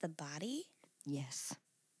cover up the body? Yes.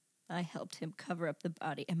 I helped him cover up the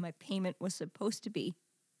body, and my payment was supposed to be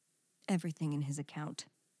everything in his account.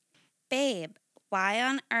 Babe, why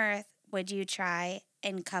on earth would you try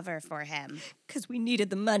and cover for him? Because we needed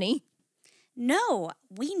the money. No,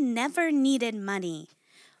 we never needed money.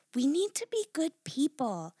 We need to be good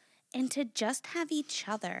people and to just have each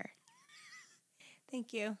other.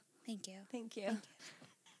 Thank you. Thank you. Thank you.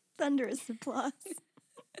 Thunderous applause.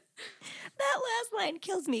 That last line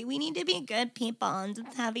kills me. We need to be good people and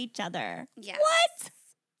just have each other. Yeah.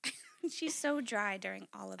 What? She's so dry during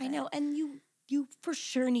all of it. I know, and you for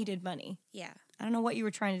sure needed money. Yeah. I don't know what you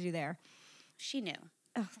were trying to do there. She knew.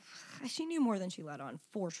 Ugh, she knew more than she let on,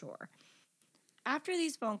 for sure. After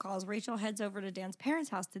these phone calls, Rachel heads over to Dan's parents'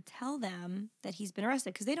 house to tell them that he's been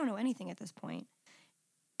arrested because they don't know anything at this point,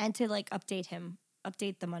 and to like update them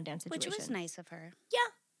on Dan's situation. Which was nice of her.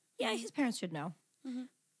 Yeah, his parents should know. Mhm.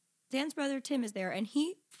 Dan's brother Tim is there, and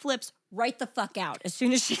he flips right the fuck out as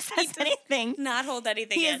soon as she says anything. Not hold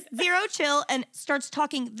anything He in. is zero chill and starts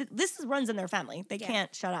talking. Runs in their family. They Yeah.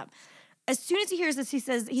 can't shut up. As soon as he hears this,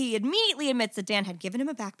 he immediately admits that Dan had given him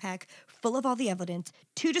a backpack full of all the evidence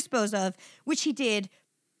to dispose of, which he did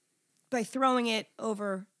by throwing it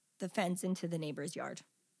over the fence into the neighbor's yard.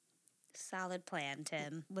 Solid plan,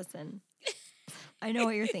 Tim. Listen, I know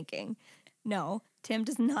what you're thinking. No, Tim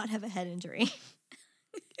does not have a head injury.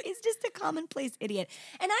 He's just a commonplace idiot.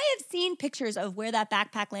 And I have seen pictures of where that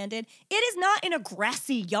backpack landed. It is not in a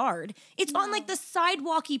grassy yard. It's on like the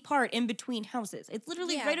sidewalky part in between houses. It's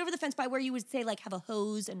literally Yeah. right over the fence by where you would say like have a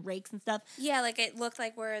hose and rakes and stuff. Yeah, like it looked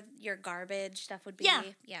like where your garbage stuff would be. Yeah.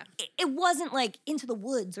 Yeah. It wasn't like into the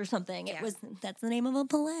woods or something. Yeah. It was, that's the name of a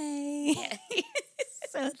play. Yeah.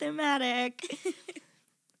 So thematic.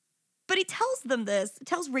 But he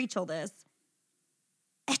tells Rachel this.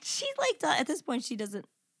 And she at this point, she doesn't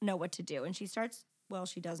know what to do. And she does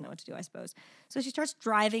know what to do, I suppose. So she starts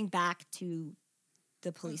driving back to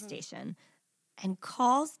the police station and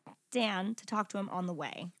calls Dan to talk to him on the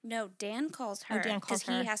way. No, Dan calls her. Dan calls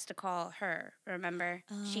Because her. he has to call her, remember?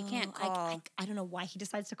 She can't call. I don't know why he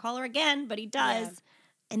decides to call her again, but he does. Yeah.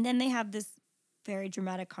 And then they have this very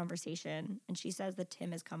dramatic conversation. And she says that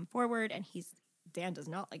Tim has come forward and Dan does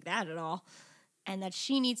not like that at all. And that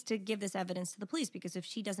she needs to give this evidence to the police because if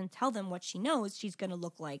she doesn't tell them what she knows, she's going to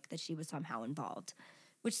look like that she was somehow involved.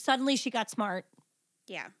 Which suddenly she got smart.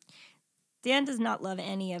 Yeah. Dan does not love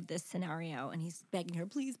any of this scenario. And he's begging her,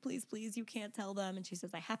 please, please, please, you can't tell them. And she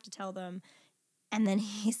says, I have to tell them. And then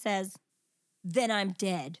he says, then I'm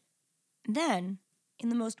dead. And then, in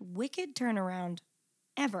the most wicked turnaround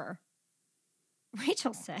ever,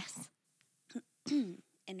 Rachel says,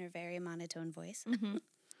 In her very monotone voice. mm-hmm.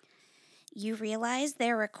 You realize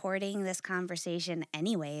they're recording this conversation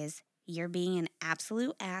anyways. you're being an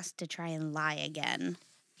absolute ass to try and lie again.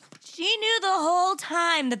 She knew the whole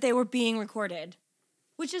time that they were being recorded,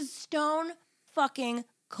 which is stone fucking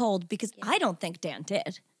cold because I don't think Dan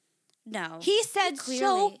did. No. He said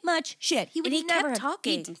so much shit. He would and he never kept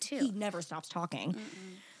talking, too. He never stops talking.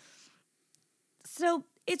 So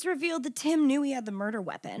it's revealed that Tim knew he had the murder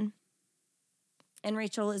weapon. And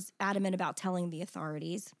Rachel is adamant about telling the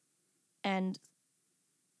authorities. And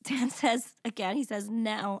Dan says, again, he says,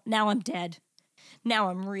 now I'm dead. Now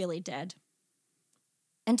I'm really dead.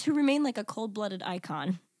 And to remain like a cold-blooded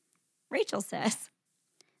icon, Rachel says,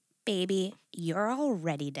 baby, you're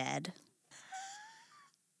already dead.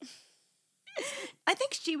 I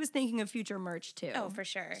think she was thinking of future merch, too. Oh, for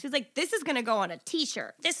sure. She was like, this is going to go on a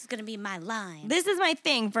T-shirt. This is going to be my line. This is my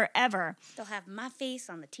thing forever. They'll have my face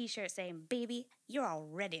on the T-shirt saying, baby, you're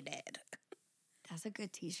already dead. That's a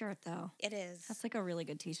good T-shirt, though. It is. That's like a really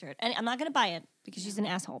good T-shirt. And I'm not going to buy it because she's an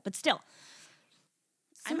asshole, but still.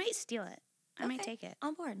 I might steal it. I might take it.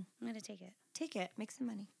 On board. I'm going to take it. Take it. Make some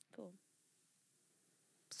money. Cool.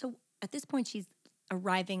 So at this point, she's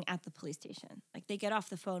arriving at the police station. Like, they get off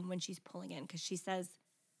the phone when she's pulling in because she says,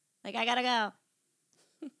 like, I gotta go.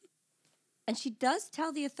 And she does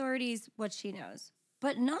tell the authorities what she knows,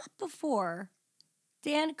 but not before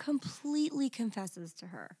Dan completely confesses to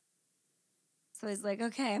her. So he's like,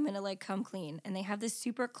 okay, I'm gonna, like, come clean. And they have this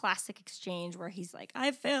super classic exchange where he's like,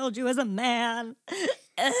 I failed you as a man.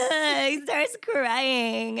 He starts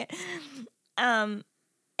crying.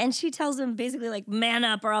 And she tells him basically, like, man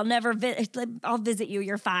up or I'll never I'll visit you.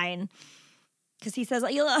 You're fine. Because he says,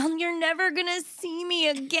 you're never going to see me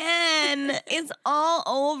again. It's all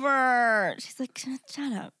over. She's like,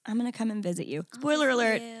 shut up. I'm going to come and visit you. Spoiler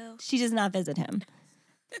alert, she does not visit him.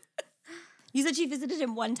 You said she visited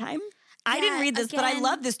him one time? I didn't read this, but I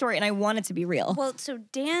love this story, and I want it to be real. Well, so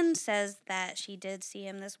Dan says that she did see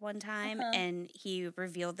him this one time, and he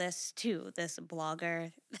revealed this to this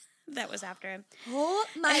blogger that was after him. Oh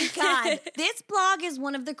my God. This blog is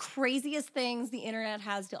one of the craziest things the internet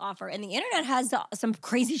has to offer. And the internet has some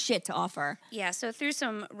crazy shit to offer. Yeah, so through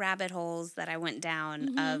some rabbit holes that I went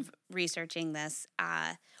down of researching this,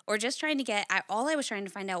 or just trying to get, all I was trying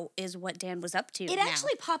to find out is what Dan was up to. It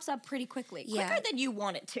actually pops up pretty quickly. Quicker than you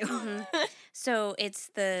want it to. So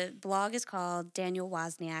the blog is called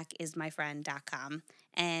DanielWozniakIsMyFriend.com.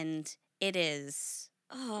 And it is...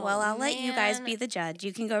 Oh, well, I'll let you guys be the judge.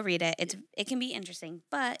 You can go read it. It can be interesting.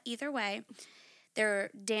 But either way,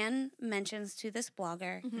 Dan mentions to this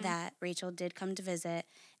blogger that Rachel did come to visit,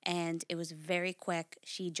 and it was very quick.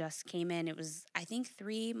 She just came in. It was, I think,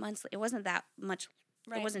 3 months. It wasn't that much.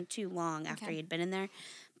 Right. It wasn't too long after he'd been in there.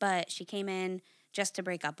 But she came in just to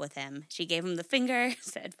break up with him. She gave him the finger,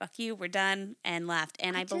 said, fuck you, we're done, and left.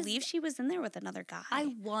 And I believe she was in there with another guy.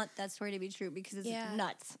 I want that story to be true because it's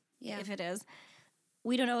nuts if it is.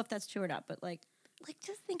 We don't know if that's true or not, but like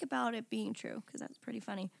just think about it being true because that's pretty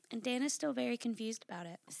funny. And Dan is still very confused about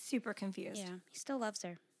it. Super confused. Yeah, he still loves her.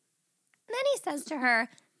 And then he says to her,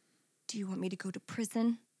 do you want me to go to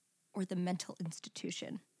prison or the mental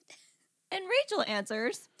institution? And Rachel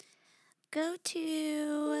answers, go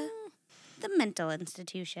to the mental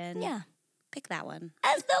institution. Yeah. Pick that one.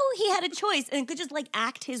 As though he had a choice and could just like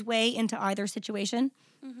act his way into either situation.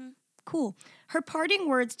 Mm-hmm. Cool. Her parting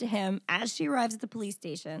words to him as she arrives at the police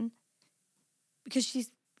station, because she's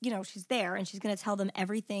there and she's going to tell them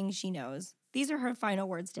everything she knows. These are her final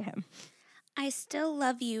words to him. I still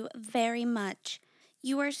love you very much.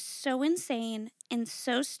 You are so insane and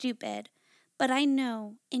so stupid, but I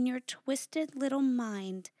know in your twisted little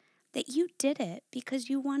mind that you did it because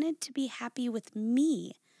you wanted to be happy with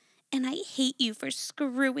me. And I hate you for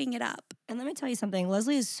screwing it up. And let me tell you something.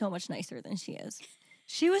 Leslie is so much nicer than she is.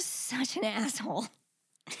 She was such an asshole.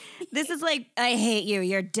 This is like, I hate you,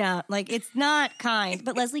 you're dumb. Like, it's not kind.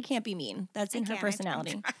 But Leslie can't be mean. That's in her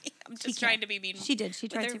personality. I'm just trying to be mean. She did. She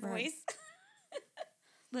tried with super her voice.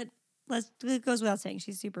 But it goes without saying,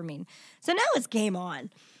 she's super mean. So now it's game on.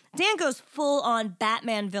 Dan goes full on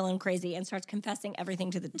Batman villain crazy and starts confessing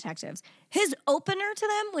everything to the detectives. His opener to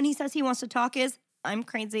them when he says he wants to talk is, I'm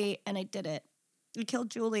crazy and I did it. I killed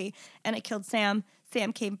Julie and I killed Sam.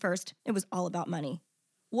 Sam came first. It was all about money.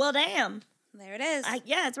 Well, damn. There it is.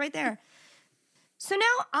 Yeah, it's right there. So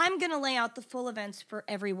now I'm going to lay out the full events for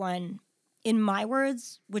everyone in my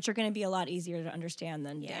words, which are going to be a lot easier to understand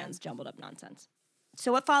than Dan's jumbled up nonsense.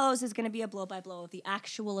 So what follows is going to be a blow-by-blow of the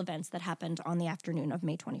actual events that happened on the afternoon of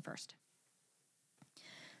May 21st.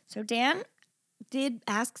 So Dan did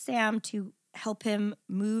ask Sam to help him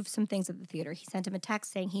move some things at the theater. He sent him a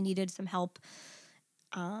text saying he needed some help.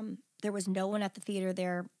 There was no one at the theater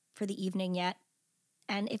there for the evening yet.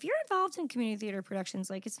 And if you're involved in community theater productions,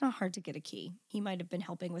 like, it's not hard to get a key. He might have been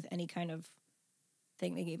helping with any kind of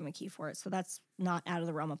thing. They gave him a key for it. So that's not out of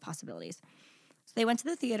the realm of possibilities. So they went to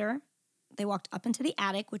the theater. They walked up into the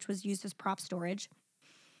attic, which was used as prop storage.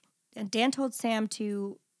 And Dan told Sam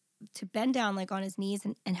to bend down, like, on his knees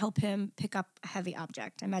and help him pick up a heavy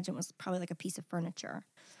object. I imagine it was probably like a piece of furniture.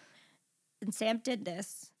 And Sam did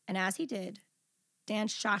this. And as he did, Dan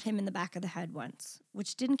shot him in the back of the head once,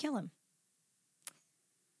 which didn't kill him.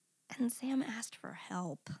 And Sam asked for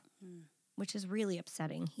help, which is really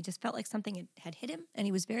upsetting. He just felt like something had hit him, and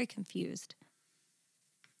he was very confused.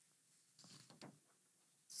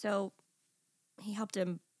 So he helped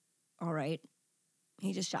him, all right.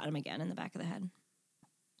 He just shot him again in the back of the head.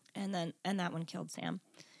 And that one killed Sam.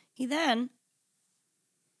 He then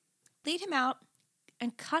laid him out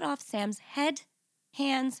and cut off Sam's head,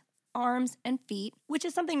 hands, arms, and feet, which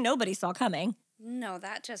is something nobody saw coming. No,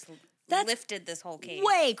 that's lifted this whole case.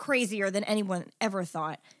 Way crazier than anyone ever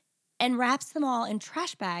thought. And wraps them all in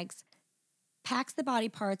trash bags, packs the body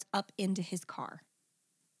parts up into his car.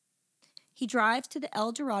 He drives to the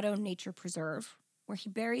El Dorado Nature Preserve, where he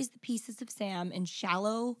buries the pieces of Sam in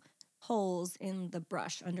shallow holes in the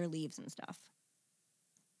brush under leaves and stuff.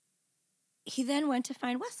 He then went to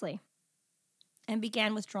find Wesley and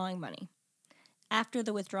began withdrawing money. After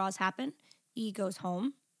the withdrawals happen, he goes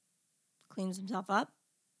home, cleans himself up,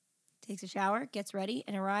 takes a shower, gets ready,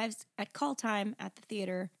 and arrives at call time at the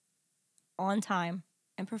theater on time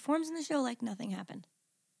and performs in the show like nothing happened.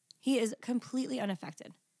 He is completely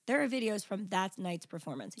unaffected. There are videos from that night's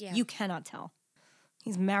performance. Yeah. You cannot tell.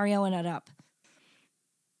 He's Marioing it up.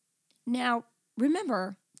 Now,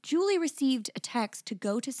 remember, Julie received a text to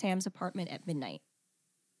go to Sam's apartment at midnight,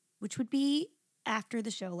 which would be after the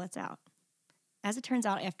show lets out. As it turns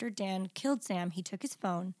out, after Dan killed Sam, he took his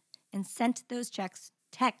phone and sent those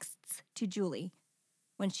texts to Julie.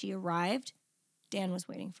 When she arrived, Dan was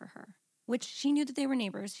waiting for her, which she knew that they were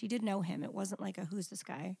neighbors. She did know him. It wasn't like a who's this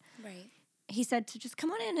guy. Right. He said to just come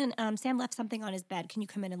on in, and Sam left something on his bed. Can you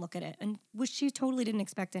come in and look at it? And she totally didn't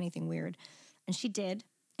expect anything weird. And she did,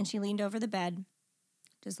 and she leaned over the bed,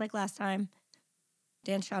 just like last time.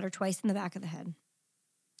 Dan shot her twice in the back of the head.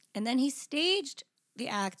 And then he staged the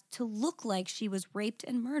act to look like she was raped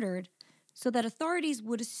and murdered so that authorities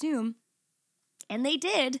would assume, and they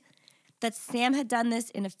did, that Sam had done this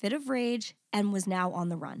in a fit of rage and was now on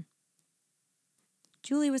the run.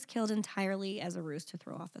 Julie was killed entirely as a ruse to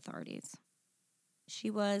throw off authorities. She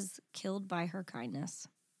was killed by her kindness.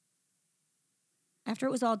 After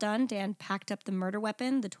it was all done, Dan packed up the murder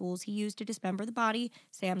weapon, the tools he used to dismember the body,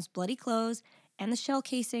 Sam's bloody clothes, and the shell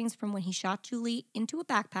casings from when he shot Julie into a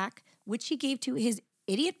backpack, which he gave to his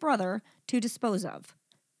idiot brother to dispose of.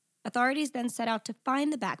 Authorities then set out to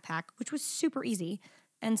find the backpack, which was super easy,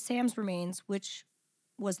 and Sam's remains, which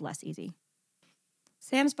was less easy.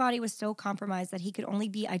 Sam's body was so compromised that he could only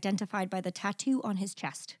be identified by the tattoo on his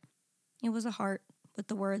chest. It was a heart with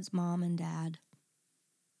the words Mom and Dad.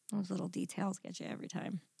 Those little details get you every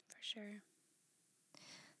time. For sure.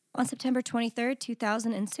 On September 23rd,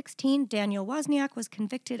 2016, Daniel Wozniak was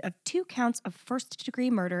convicted of 2 counts of first-degree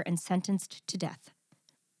murder and sentenced to death.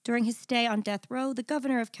 During his stay on death row, the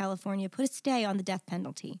governor of California put a stay on the death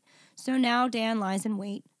penalty. So now Dan lies in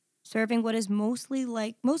wait, serving what is most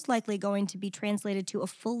likely going to be translated to a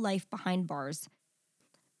full life behind bars.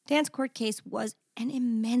 Dan's court case was an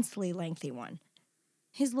immensely lengthy one.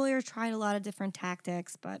 His lawyer tried a lot of different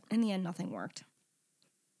tactics, but in the end, nothing worked.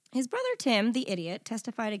 His brother Tim, the idiot,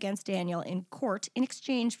 testified against Daniel in court in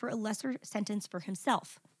exchange for a lesser sentence for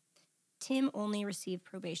himself. Tim only received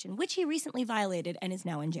probation, which he recently violated and is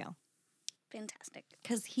now in jail. Fantastic.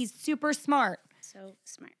 Because he's super smart. So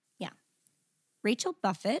smart. Yeah. Rachel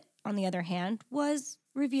Buffett, on the other hand, was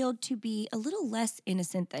revealed to be a little less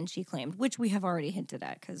innocent than she claimed, which we have already hinted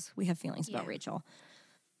at because we have feelings about Rachel.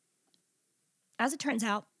 As it turns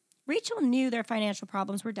out, Rachel knew their financial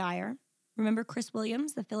problems were dire. Remember Chris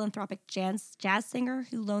Williams, the philanthropic jazz singer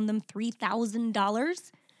who loaned them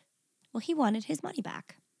 $3,000? Well, he wanted his money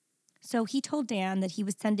back. So he told Dan that he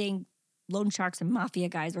was sending loan sharks and mafia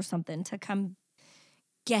guys or something to come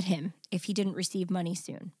get him if he didn't receive money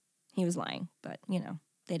soon. He was lying, but,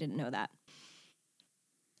 they didn't know that.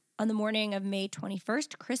 On the morning of May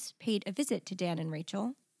 21st, Chris paid a visit to Dan and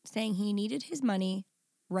Rachel, saying he needed his money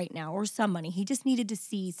right now, or some money. He just needed to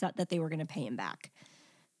see that they were going to pay him back,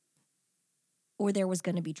 or there was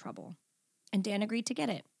going to be trouble. And Dan agreed to get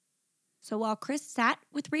it. So while Chris sat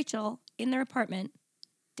with Rachel in their apartment,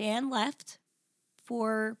 Dan left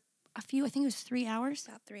for I think it was 3 hours.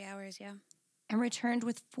 About 3 hours, yeah. And returned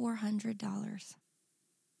with $400,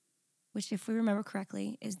 which, if we remember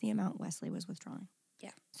correctly, is the amount Wesley was withdrawing.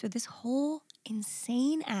 Yeah. So this whole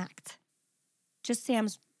insane act, just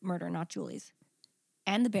Sam's murder, not Julie's,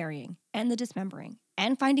 and the burying, and the dismembering,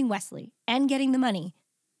 and finding Wesley, and getting the money,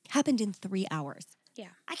 happened in 3 hours. Yeah.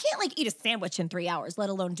 I can't eat a sandwich in 3 hours, let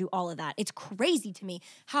alone do all of that. It's crazy to me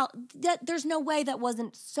how there's no way that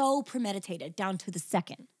wasn't so premeditated down to the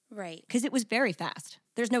second. Right. Because it was very fast.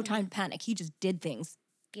 There's no time to panic. He just did things.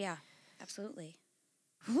 Yeah, absolutely.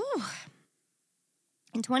 Whew.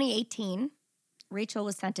 In 2018, Rachel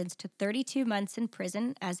was sentenced to 32 months in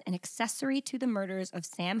prison as an accessory to the murders of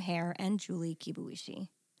Sam Hare and Julie Kibuishi.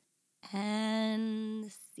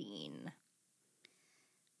 And scene.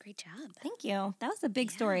 Great job. Thank you. That was a big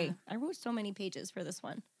Yeah. story. I wrote so many pages for this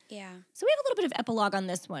one. Yeah. So we have a little bit of epilogue on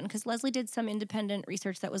this one because Leslie did some independent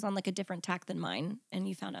research that was on a different tack than mine, and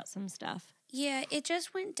you found out some stuff. Yeah, it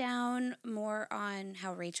just went down more on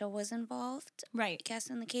how Rachel was involved, Right. I guess,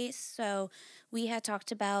 in the case. So we had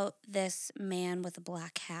talked about this man with a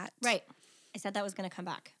black hat. Right. I said that was going to come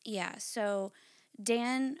back. Yeah, so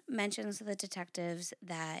Dan mentions to the detectives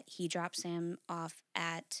that he dropped Sam off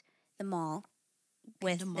at the mall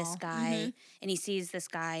with Random this mall. guy, and he sees this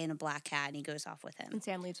guy in a black hat, and he goes off with him. And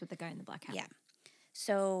Sam leaves with the guy in the black hat. Yeah.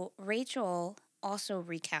 So Rachel also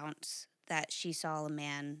recounts that she saw a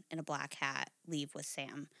man in a black hat leave with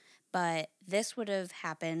Sam, but this would have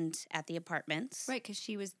happened at the apartments. Right,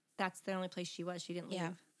 because that's the only place she was. She didn't leave.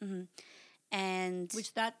 Yeah. Mm-hmm. And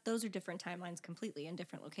Those are different timelines completely in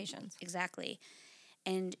different locations. exactly.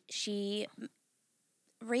 And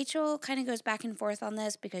Rachel kind of goes back and forth on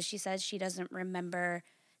this because she says she doesn't remember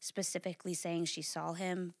specifically saying she saw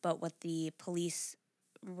him, but what the police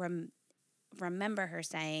remember her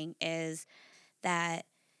saying is that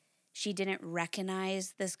she didn't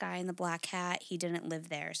recognize this guy in the black hat. He didn't live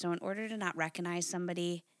there. So in order to not recognize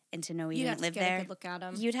somebody and to know he didn't live get there, a good look at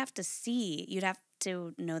him. you'd have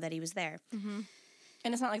to know that he was there. Mm-hmm.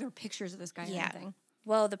 And it's not like there were pictures of this guy or anything.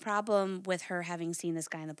 Well, the problem with her having seen this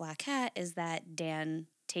guy in the black hat is that Dan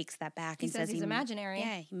takes that back and says he's imaginary.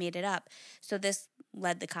 Yeah, he made it up. So this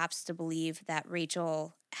led the cops to believe that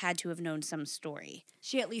Rachel had to have known some story.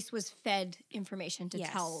 She at least was fed information to Yes.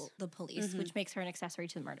 tell the police, which makes her an accessory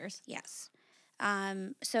to the murders. Yes.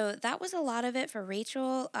 So that was a lot of it for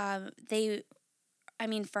Rachel. For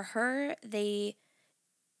her, they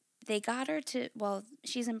got her to,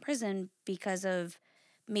 she's in prison because of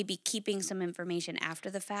maybe keeping some information after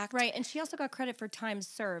the fact. Right, and she also got credit for time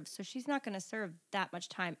served, so she's not going to serve that much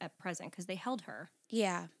time at present because they held her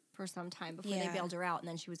Yeah. for some time before they bailed her out, and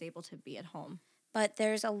then she was able to be at home. But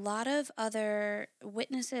there's a lot of other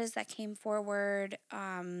witnesses that came forward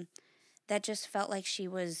that just felt like she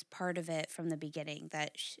was part of it from the beginning,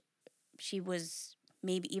 that she was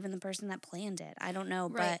maybe even the person that planned it. I don't know.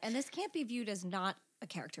 Right, But and this can't be viewed as not a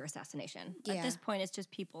character assassination. Yeah. At this point, it's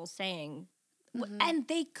just people saying, and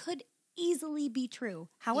they could easily be true.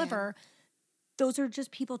 However, those are just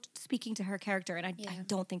people speaking to her character, and I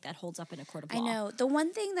don't think that holds up in a court of law. I know. The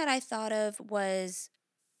one thing that I thought of was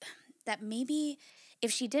that maybe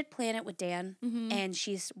if she did plan it with Dan and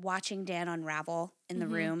she's watching Dan unravel in the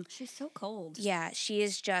room. She's so cold. Yeah, she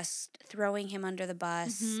is just throwing him under the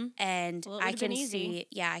bus, and Well, it I would've been can easy.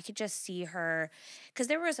 see, I could just see her, because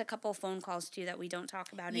there was a couple phone calls too that we don't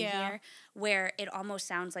talk about in here, where it almost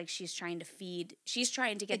sounds like she's trying to get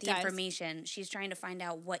It the does. information, she's trying to find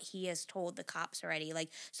out what he has told the cops already,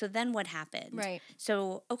 so then what happened? Right.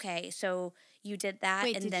 So, okay, so you did that,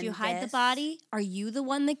 Wait, and did then you hide the this. body? Are you the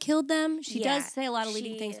one that killed them? She Yeah, does say a lot of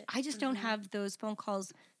leading things. she- I just don't have those phone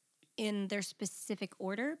calls in their specific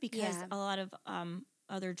order because Yeah. a lot of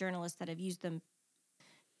other journalists that have used them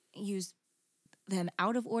use them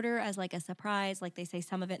out of order as a surprise. Like they say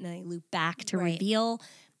some of it and then they loop back to Right. reveal.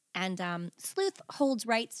 And Sleuth holds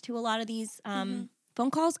rights to a lot of these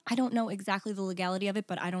phone calls. I don't know exactly the legality of it,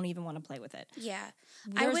 but I don't even want to play with it. Yeah.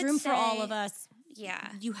 There's room for all of us.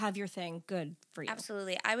 Yeah. You have your thing. Good for you.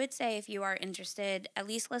 Absolutely. I would say if you are interested, at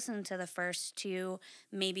least listen to the first two,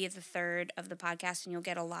 maybe the third of the podcast, and you'll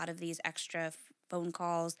get a lot of these extra phone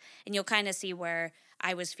calls. And you'll kind of see where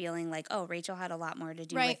I was feeling like, oh, Rachel had a lot more to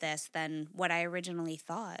do Right. with this than what I originally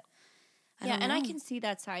thought. I Yeah, don't and I know. can see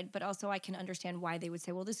that side, but also I can understand why they would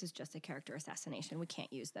say, well, this is just a character assassination. We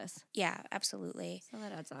can't use this. Yeah, absolutely. So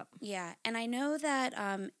that adds up. Yeah. And I know that,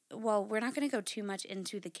 we're not going to go too much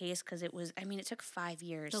into the case because it took 5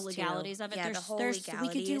 years. The too. legalities of it. Yeah, the whole legalities. We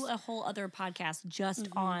could do a whole other podcast just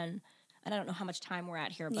on, and I don't know how much time we're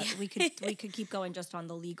at here, but we could keep going just on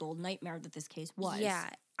the legal nightmare that this case was. Yeah.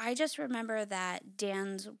 I just remember that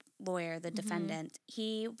Dan's lawyer, the defendant,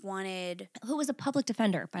 he wanted... Who was a public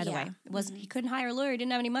defender, by the Yeah. way. He couldn't hire a lawyer. He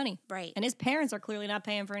didn't have any money. Right. And his parents are clearly not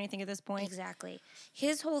paying for anything at this point. Exactly.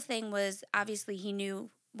 His whole thing was, obviously, he knew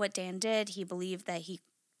what Dan did. He believed that he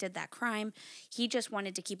did that crime. He just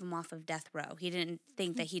wanted to keep him off of death row. He didn't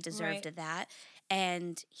think that he deserved that.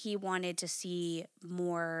 And he wanted to see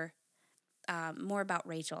more about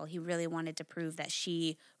Rachel. He really wanted to prove that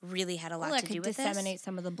she really had a lot to do with this. Disseminate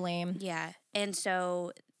some of the blame. Yeah. And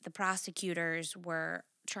so the prosecutors were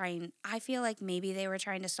trying, I feel like maybe they were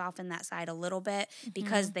trying to soften that side a little bit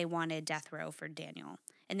because they wanted death row for Daniel.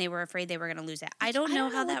 And they were afraid they were going to lose it. I don't know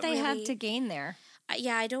how that they really... have to gain there.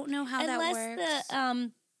 Yeah, I don't know how that works. Unless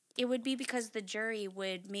it would be because the jury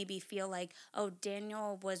would maybe feel like, oh,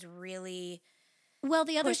 Daniel was really... Well,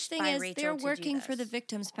 the other pushed thing by is Rachel they're to do working for the this.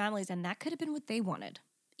 victims' families, and that could have been what they wanted.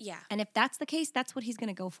 Yeah, And if that's the case, that's what he's going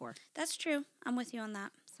to go for. that's true. I'm with you on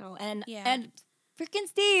that. So and Yeah. freaking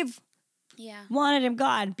Steve Yeah. wanted him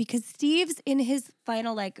gone because Steve's in his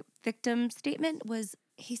final victim statement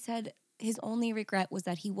he said his only regret was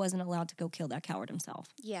that he wasn't allowed to go kill that coward himself,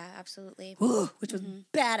 Yeah, absolutely. which was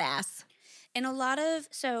badass. And a lot of,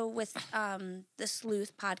 so with the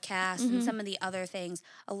Sleuth podcast and some of the other things,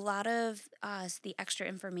 a lot of the extra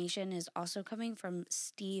information is also coming from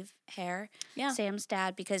Steve Hare, Sam's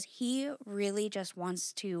dad, because he really just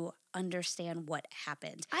wants to understand what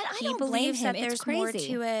happened. I He don't blame believes him. that It's there's crazy. more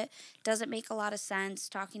to it. Doesn't make a lot of sense.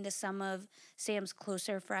 Talking to some of Sam's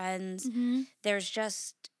closer friends, there's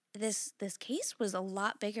just... This case was a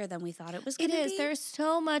lot bigger than we thought it was going to be. It is. There's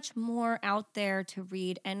so much more out there to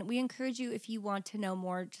read, and we encourage you, if you want to know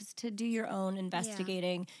more, just to do your own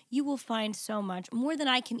investigating. You will find so much more than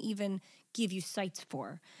I can even give you sites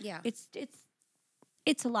for. Yeah.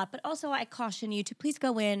 It's a lot, but also I caution you to please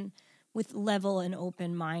go in with level and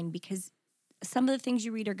open mind, because some of the things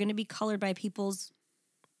you read are going to be colored by people's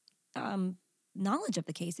knowledge of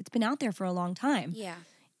the case. It's been out there for a long time. Yeah.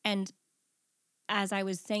 And as I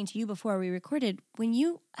was saying to you before we recorded, when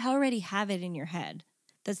you already have it in your head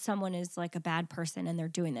that someone is like a bad person and they're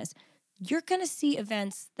doing this, you're going to see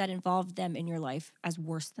events that involve them in your life as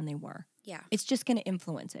worse than they were. Yeah. It's just going to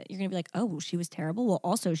influence it. You're going to be like, oh, well, she was terrible. Well,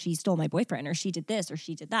 also she stole my boyfriend, or she did this, or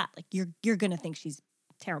she did that. Like you're going to think she's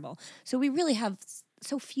terrible. So we really have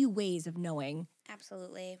so few ways of knowing.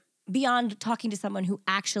 Absolutely. Beyond talking to someone who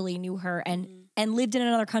actually knew her and lived in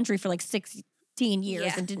another country for 16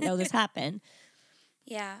 years and didn't know this happened.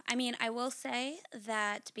 Yeah. I mean, I will say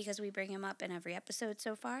that because we bring him up in every episode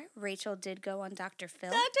so far, Rachel did go on Dr. Phil.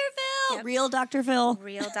 Dr. Phil! Yep. Real Dr. Phil.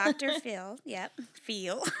 Real Dr. Phil. Yep.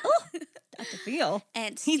 Phil. Dr. Phil.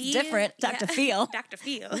 And He's Steve, different, Dr. Phil. Dr.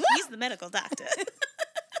 Phil. He's the medical doctor.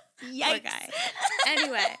 Yikes. Poor guy.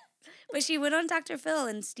 Anyway, but she went on Dr. Phil,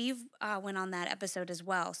 and Steve went on that episode as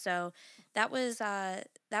well. So that was a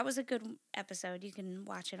good episode. You can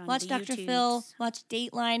watch it on Watch the Dr. YouTubes. Phil. Watch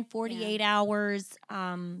Dateline, 48 Hours,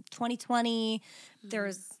 2020.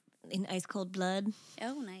 There's In Ice Cold Blood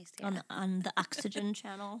Oh, nice. Yeah. on the Oxygen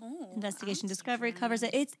channel. Oh, Investigation Oxygen. Discovery covers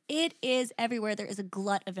it. It is everywhere. There is a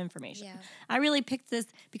glut of information. Yeah. I really picked this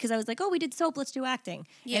because I was like, oh, we did soap, let's do acting.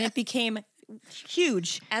 Yeah. And it became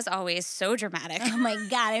huge. As always, so dramatic. Oh my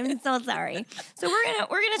God, I'm so sorry. So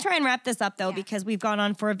we're gonna try and wrap this up though, because we've gone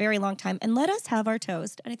on for a very long time. And let us have our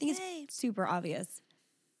toast. And I think Yay. it's super obvious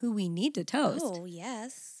who we need to toast. Oh,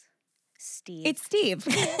 yes. Steve. It's Steve.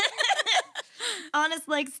 Honest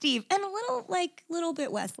like Steve. And a little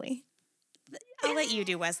bit Wesley. I'll let you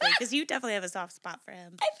do Wesley, because you definitely have a soft spot for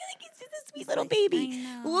him. I feel like he's just a sweet little baby. I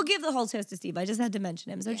know. We'll give the whole toast to Steve. I just had to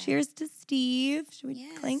mention him. So Yeah. cheers to Steve. Should we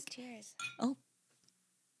Yes, clink? cheers. Oh,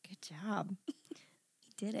 good job. He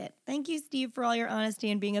did it. Thank you, Steve, for all your honesty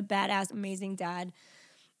and being a badass, amazing dad.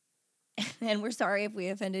 And we're sorry if we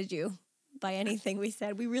offended you by anything we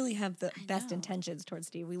said. We really have the best know. intentions towards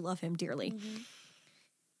Steve. We love him dearly. Mm-hmm.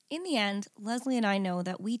 In the end, Leslie and I know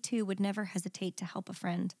that we too would never hesitate to help a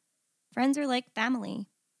friend. Friends are like family.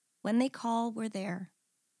 When they call, we're there.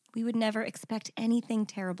 We would never expect anything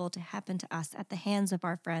terrible to happen to us at the hands of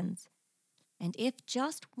our friends. And if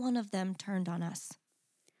just one of them turned on us,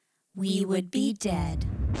 we would be dead.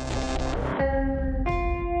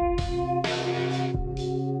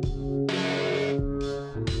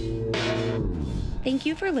 Thank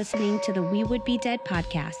you for listening to the We Would Be Dead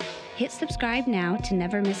podcast. Hit subscribe now to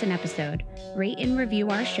never miss an episode. Rate and review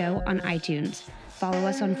our show on iTunes. Follow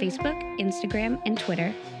us on Facebook, Instagram, and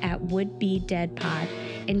Twitter at Would Be Dead Pod,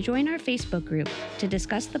 and join our Facebook group to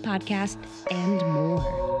discuss the podcast and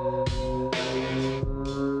more.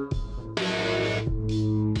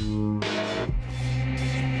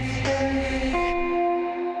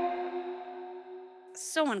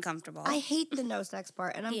 so uncomfortable. I hate the no sex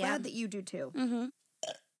part, and I'm Yeah. glad that you do too. Mm-hmm.